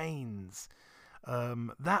Adam Daines.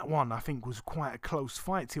 That one I think was quite a close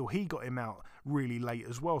fight till he got him out really late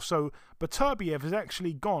as well. So Beterbiev has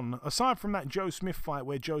actually gone, aside from that Joe Smith fight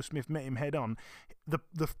where Joe Smith met him head on, the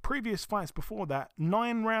previous fights before that,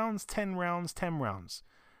 9 rounds, 10 rounds, 10 rounds,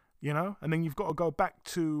 you know. And then you've got to go back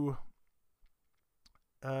to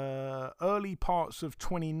early parts of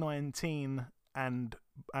 2019 and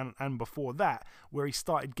before that, where he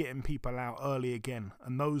started getting people out early again,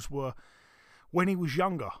 and those were when he was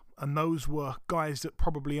younger, and those were guys that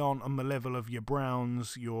probably aren't on the level of your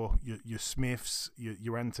Browns, your Smiths,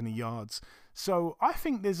 your Anthony Yards. So I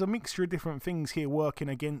think there's a mixture of different things here working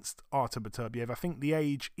against Artur Beterbiev. I think the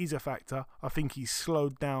age is a factor. I think he's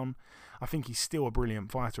slowed down. I think he's still a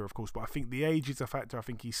brilliant fighter, of course, but I think the age is a factor. I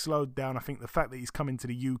think he's slowed down. I think the fact that he's coming to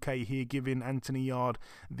the UK here, giving Anthony Yard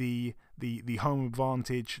the home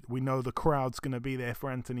advantage. We know the crowd's going to be there for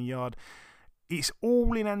Anthony Yard. It's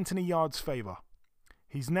all in Anthony Yard's favour.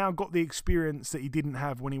 He's now got the experience that he didn't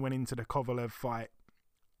have when he went into the Kovalev fight.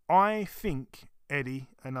 I think, Eddie,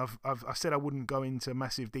 and I said I wouldn't go into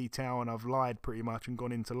massive detail, and I've lied pretty much and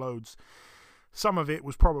gone into loads. Some of it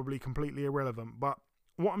was probably completely irrelevant, but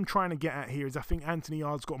what I'm trying to get at here is I think Anthony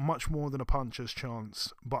Yard's got much more than a puncher's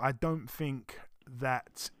chance, but I don't think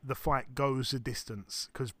that the fight goes the distance,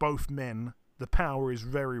 because both men, the power is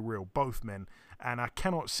very real, both men, and I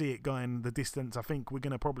cannot see it going the distance. I think we're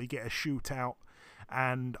going to probably get a shootout,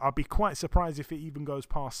 and I'll be quite surprised if it even goes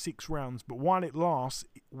past 6 rounds, but while it lasts,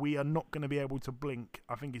 we are not going to be able to blink.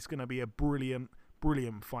 I think it's going to be a brilliant,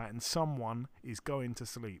 brilliant fight, and someone is going to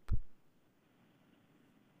sleep.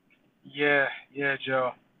 Yeah,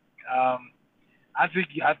 Joe. I think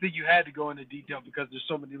you had to go into detail because there's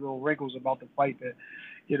so many little wrinkles about the fight that,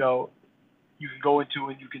 you know, you can go into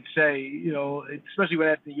and you can say, you know, especially with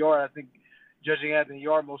Anthony Yard. I think judging Anthony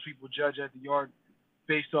Yard, most people judge Anthony Yard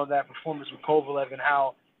based on that performance with Kovalev and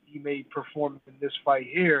how he may perform in this fight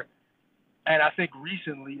here. And I think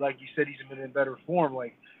recently, like you said, he's been in better form.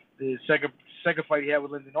 Like the second fight he had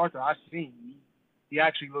with Lyndon Arthur, I've seen he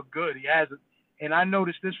actually looked good. He has, and I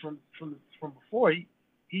noticed this from before.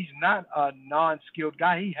 He's not a non-skilled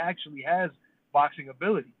guy. He actually has boxing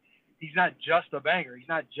ability. He's not just a banger. He's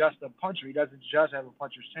not just a puncher. He doesn't just have a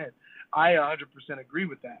puncher's chin. I 100% agree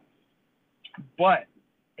with that. But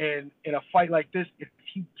in a fight like this, if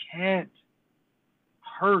he can't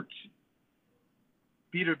hurt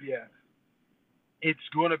Beterbiev, it's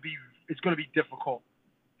going to be difficult.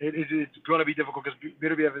 It's going to be difficult because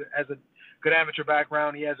Beterbiev has a good amateur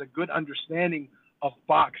background. He has a good understanding of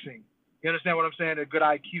boxing. You understand what I'm saying? A good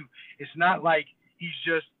IQ. It's not like he's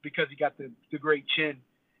just because he got the great chin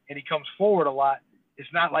and he comes forward a lot.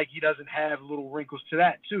 It's not like he doesn't have little wrinkles to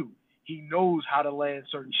that too. He knows how to land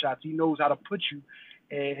certain shots. He knows how to put you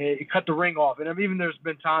and cut the ring off. And I mean, even there's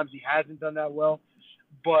been times he hasn't done that well,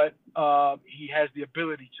 but he has the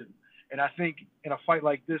ability to. And I think in a fight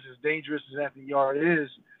like this, as dangerous as Anthony Yard is,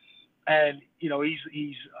 and you know he's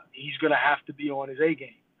going to have to be on his A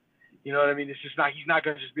game. You know what I mean? It's just not, he's not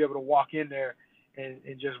going to just be able to walk in there and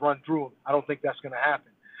just run through him. I don't think that's going to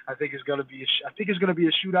happen. I think it's going to be a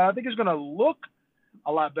shootout. I think it's going to look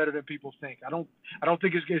a lot better than people think. I don't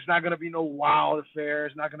think it's not going to be no wild affair.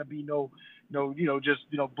 It's not going to be no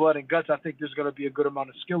blood and guts. I think there's going to be a good amount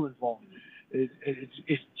of skill involved.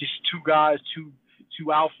 It's just two guys, two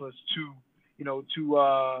alphas, two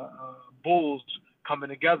bulls coming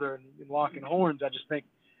together and locking horns. I just think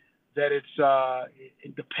that it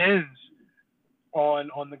depends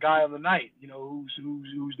on the guy on the night. You know,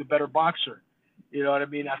 who's the better boxer. You know what I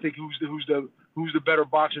mean? I think who's the better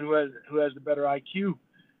boxer, who has the better IQ.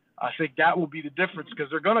 I think that will be the difference because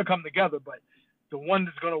they're going to come together. But the one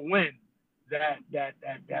that's going to win that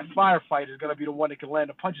firefight is going to be the one that can land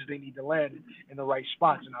the punches they need to land in the right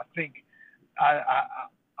spots. And I think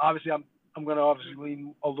I'm going to obviously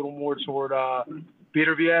lean a little more toward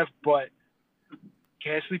Beterbiev, but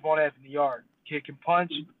can't sleep on Anthony Yard. Kid can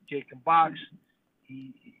punch, kid can box.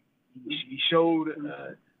 He showed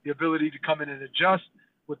the ability to come in and adjust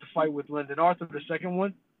with the fight with Lyndon Arthur, the second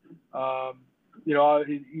one.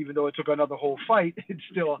 Even though it took another whole fight,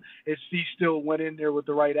 he still went in there with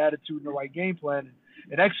the right attitude and the right game plan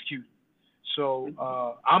and executed. So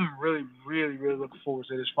I'm really, really, really looking forward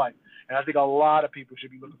to this fight. And I think a lot of people should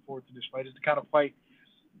be looking forward to this fight. It's the kind of fight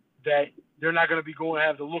that they're not going to be going to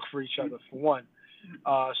have to look for each other, for one.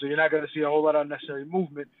 So you're not going to see a whole lot of unnecessary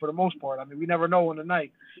movement for the most part. I mean, we never know on the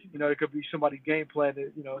night. You know, it could be somebody's game plan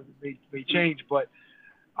that, you know, may change. But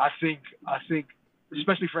I think,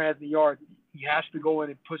 especially for Anthony Yarde, he has to go in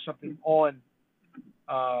and put something on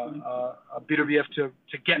BWF to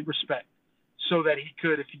get respect, so that he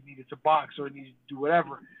could, if he needed to box or needed to do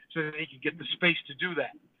whatever, so that he can get the space to do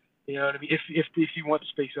that. You know what I mean? If he wants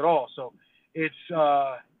space at all. So it's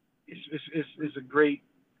a great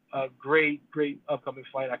upcoming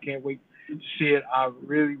fight. I can't wait to see it. I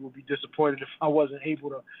really will be disappointed if I wasn't able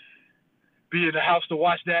to be in the house to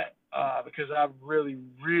watch that, because I'm really,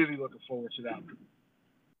 really looking forward to that.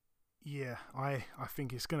 Yeah, I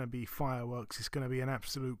think it's going to be fireworks. It's going to be an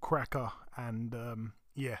absolute cracker. And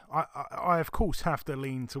yeah, I of course have to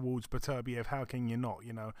lean towards Beterbiev. How can you not?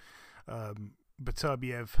 You know,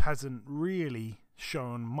 Beterbiev hasn't really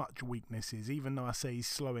shown much weaknesses. Even though I say he's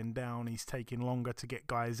slowing down, he's taking longer to get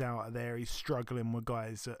guys out of there. He's struggling with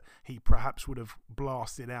guys that he perhaps would have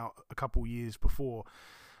blasted out a couple years before.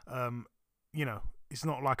 You know, it's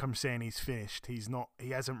not like I'm saying he's finished. He's not. He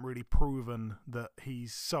hasn't really proven that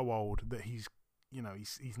he's so old that he's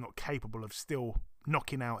not capable of still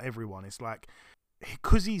knocking out everyone. It's like,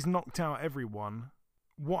 because he's knocked out everyone,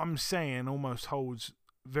 what I'm saying almost holds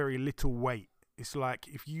very little weight. It's like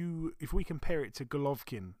if we compare it to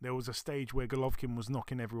Golovkin, there was a stage where Golovkin was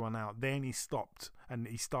knocking everyone out. Then he stopped and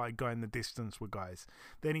he started going the distance with guys.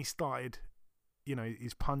 Then he started, you know,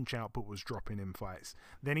 his punch output was dropping in fights.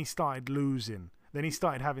 Then he started losing. Then he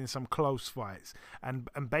started having some close fights. And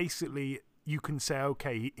basically you can say,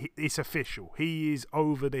 okay, it's official. He is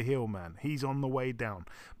over the hill, man. He's on the way down.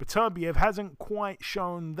 Beterbiev hasn't quite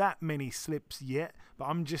shown that many slips yet, but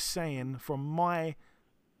I'm just saying from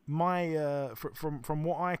from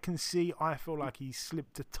what I can see, I feel like he's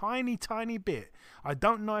slipped a tiny bit. I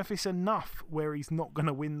don't know if it's enough where he's not going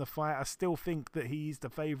to win the fight. I still think that he's the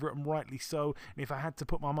favourite, and rightly so. And if I had to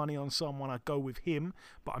put my money on someone, I'd go with him.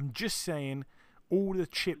 But I'm just saying, all the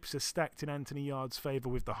chips are stacked in Anthony Yarde's favour,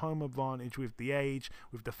 with the home advantage, with the age,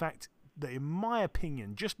 with the fact that, in my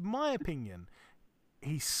opinion, just my opinion,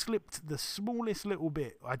 he slipped the smallest little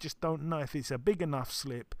bit. I just don't know if it's a big enough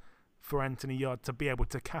slip for Anthony Yarde to be able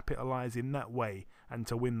to capitalise in that way and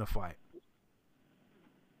to win the fight.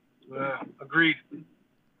 Agreed.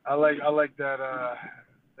 I like that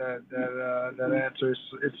answer.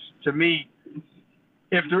 It's to me,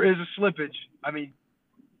 if there is a slippage, I mean,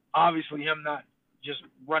 obviously him not just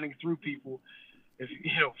running through people, if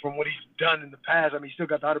you know, from what he's done in the past, I mean, he still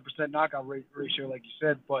got the 100% knockout ratio, like you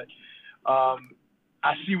said, but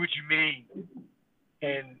I see what you mean.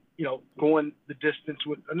 And, you know, going the distance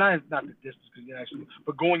with, not the distance, because he actually,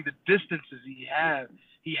 but going the distances he has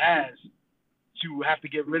to have to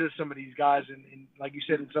get rid of some of these guys. And like you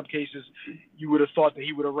said, in some cases, you would have thought that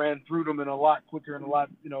he would have ran through them in a lot quicker and a lot,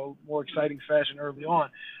 you know, more exciting fashion early on.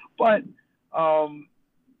 But,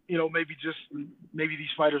 you know, maybe these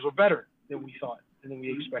fighters were better than we thought and than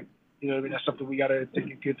we expected. You know what I mean? That's something we got to take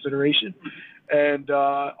into consideration. And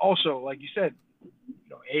also, like you said, you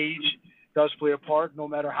know, age does play a part, no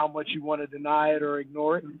matter how much you want to deny it or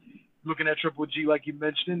ignore it. Looking at Triple G, like you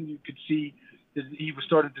mentioned, you could see that he was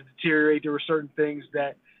starting to deteriorate. There were certain things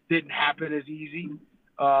that didn't happen as easy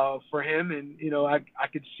for him, and you know, I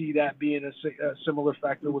could see that being a similar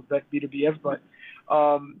factor with BWF. But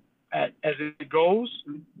as it goes,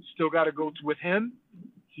 still got to go with him.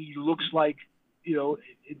 He looks like, you know,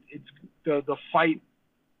 it's the fight.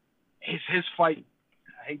 It's his fight.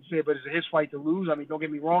 I hate to say it, but it's his fight to lose. I mean, don't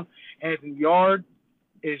get me wrong. Anthony Yarde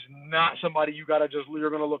is not somebody you're going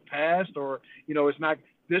to look past, or, you know, it's not.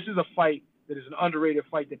 This is a fight that is an underrated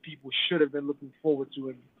fight that people should have been looking forward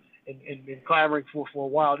to and clamoring for a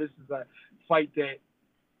while. This is a fight that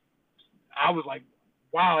I was like,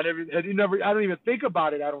 wow, I don't even think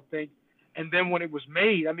about it, I don't think. And then when it was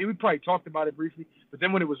made, I mean, we probably talked about it briefly, but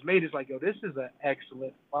then when it was made, it's like, yo, this is an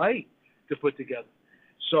excellent fight to put together.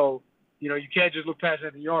 So, you know, you can't just look past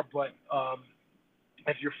Anthony Yarde, but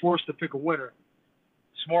if you're forced to pick a winner,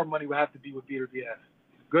 smart money would have to be with BWF.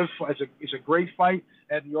 Good fight. It's a great fight.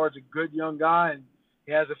 Anthony Yarde's a good young guy, and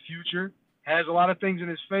he has a future. Has a lot of things in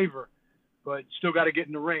his favor, but still got to get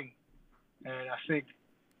in the ring. And I think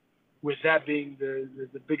with that being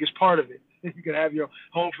the biggest part of it, you can have your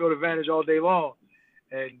home field advantage all day long,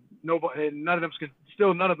 and none of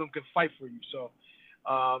them can fight for you. So.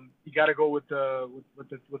 You got to go with the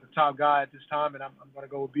top guy at this time, and I'm going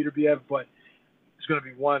to go with BWF, but it's going to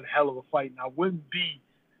be one hell of a fight. And I wouldn't be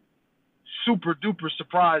super duper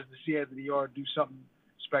surprised to see Anthony Yarde do something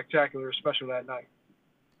spectacular or special that night.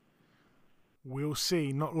 We'll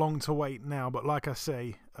see. Not long to wait now, but like I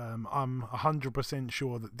say, I'm 100%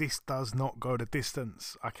 sure that this does not go the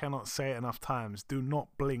distance. I cannot say it enough times. Do not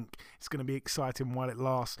blink. It's going to be exciting while it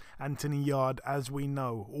lasts. Anthony Yarde, as we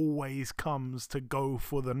know, always comes to go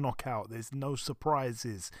for the knockout. There's no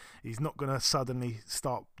surprises. He's not going to suddenly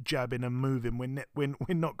start jabbing and moving.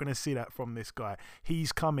 We're not going to see that from this guy.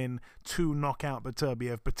 He's coming to knock out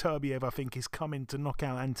Beterbiev. Beterbiev, I think, is coming to knock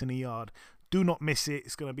out Anthony Yarde. Do not miss it.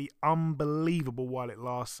 It's going to be unbelievable while it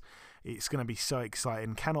lasts. It's going to be so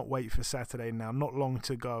exciting. Cannot wait for Saturday now. Not long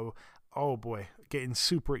to go. Oh boy, getting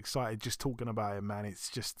super excited just talking about it, man.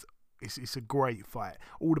 It's a great fight.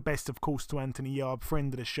 All the best, of course, to Anthony Yarde,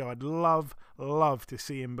 friend of the show. I'd love to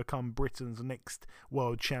see him become Britain's next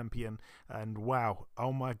world champion. And wow,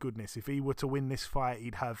 oh my goodness, if he were to win this fight,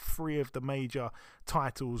 he'd have 3 of the major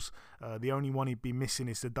titles. The only one he'd be missing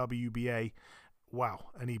is the WBA. Wow,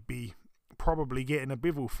 and he'd be probably getting a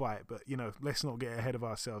Bivol fight, but let's not get ahead of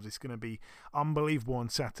ourselves. It's going to be unbelievable on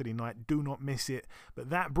Saturday night. Do not miss it. But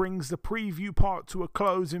that brings the preview part to a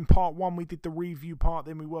close. In part 1 we did the review part,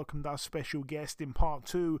 then we welcomed our special guest. In part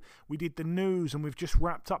 2 we did the news, and we've just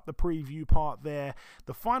wrapped up the preview part there.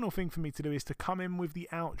 The final thing for me to do is to come in with the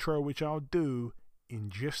outro, which I'll do in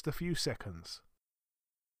just a few seconds.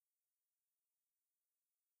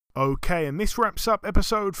 Okay, and this wraps up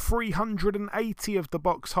episode 380 of the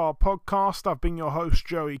Box Hard Podcast. I've been your host,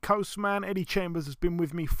 Joey Coastman. Eddie Chambers has been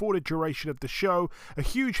with me for the duration of the show. A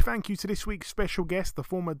huge thank you to this week's special guest, the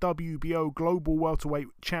former WBO Global Welterweight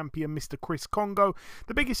Champion, Mr. Chris Kongo.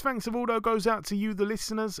 The biggest thanks of all, though, goes out to you, the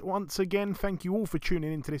listeners. Once again, thank you all for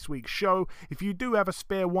tuning into this week's show. If you do have a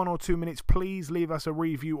spare 1 or 2 minutes, please leave us a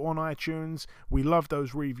review on iTunes. We love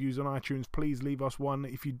those reviews on iTunes. Please leave us one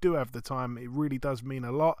if you do have the time. It really does mean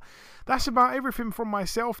a lot. That's about everything from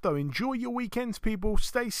myself, though. Enjoy your weekends, people.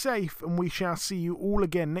 Stay safe, and we shall see you all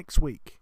again next week.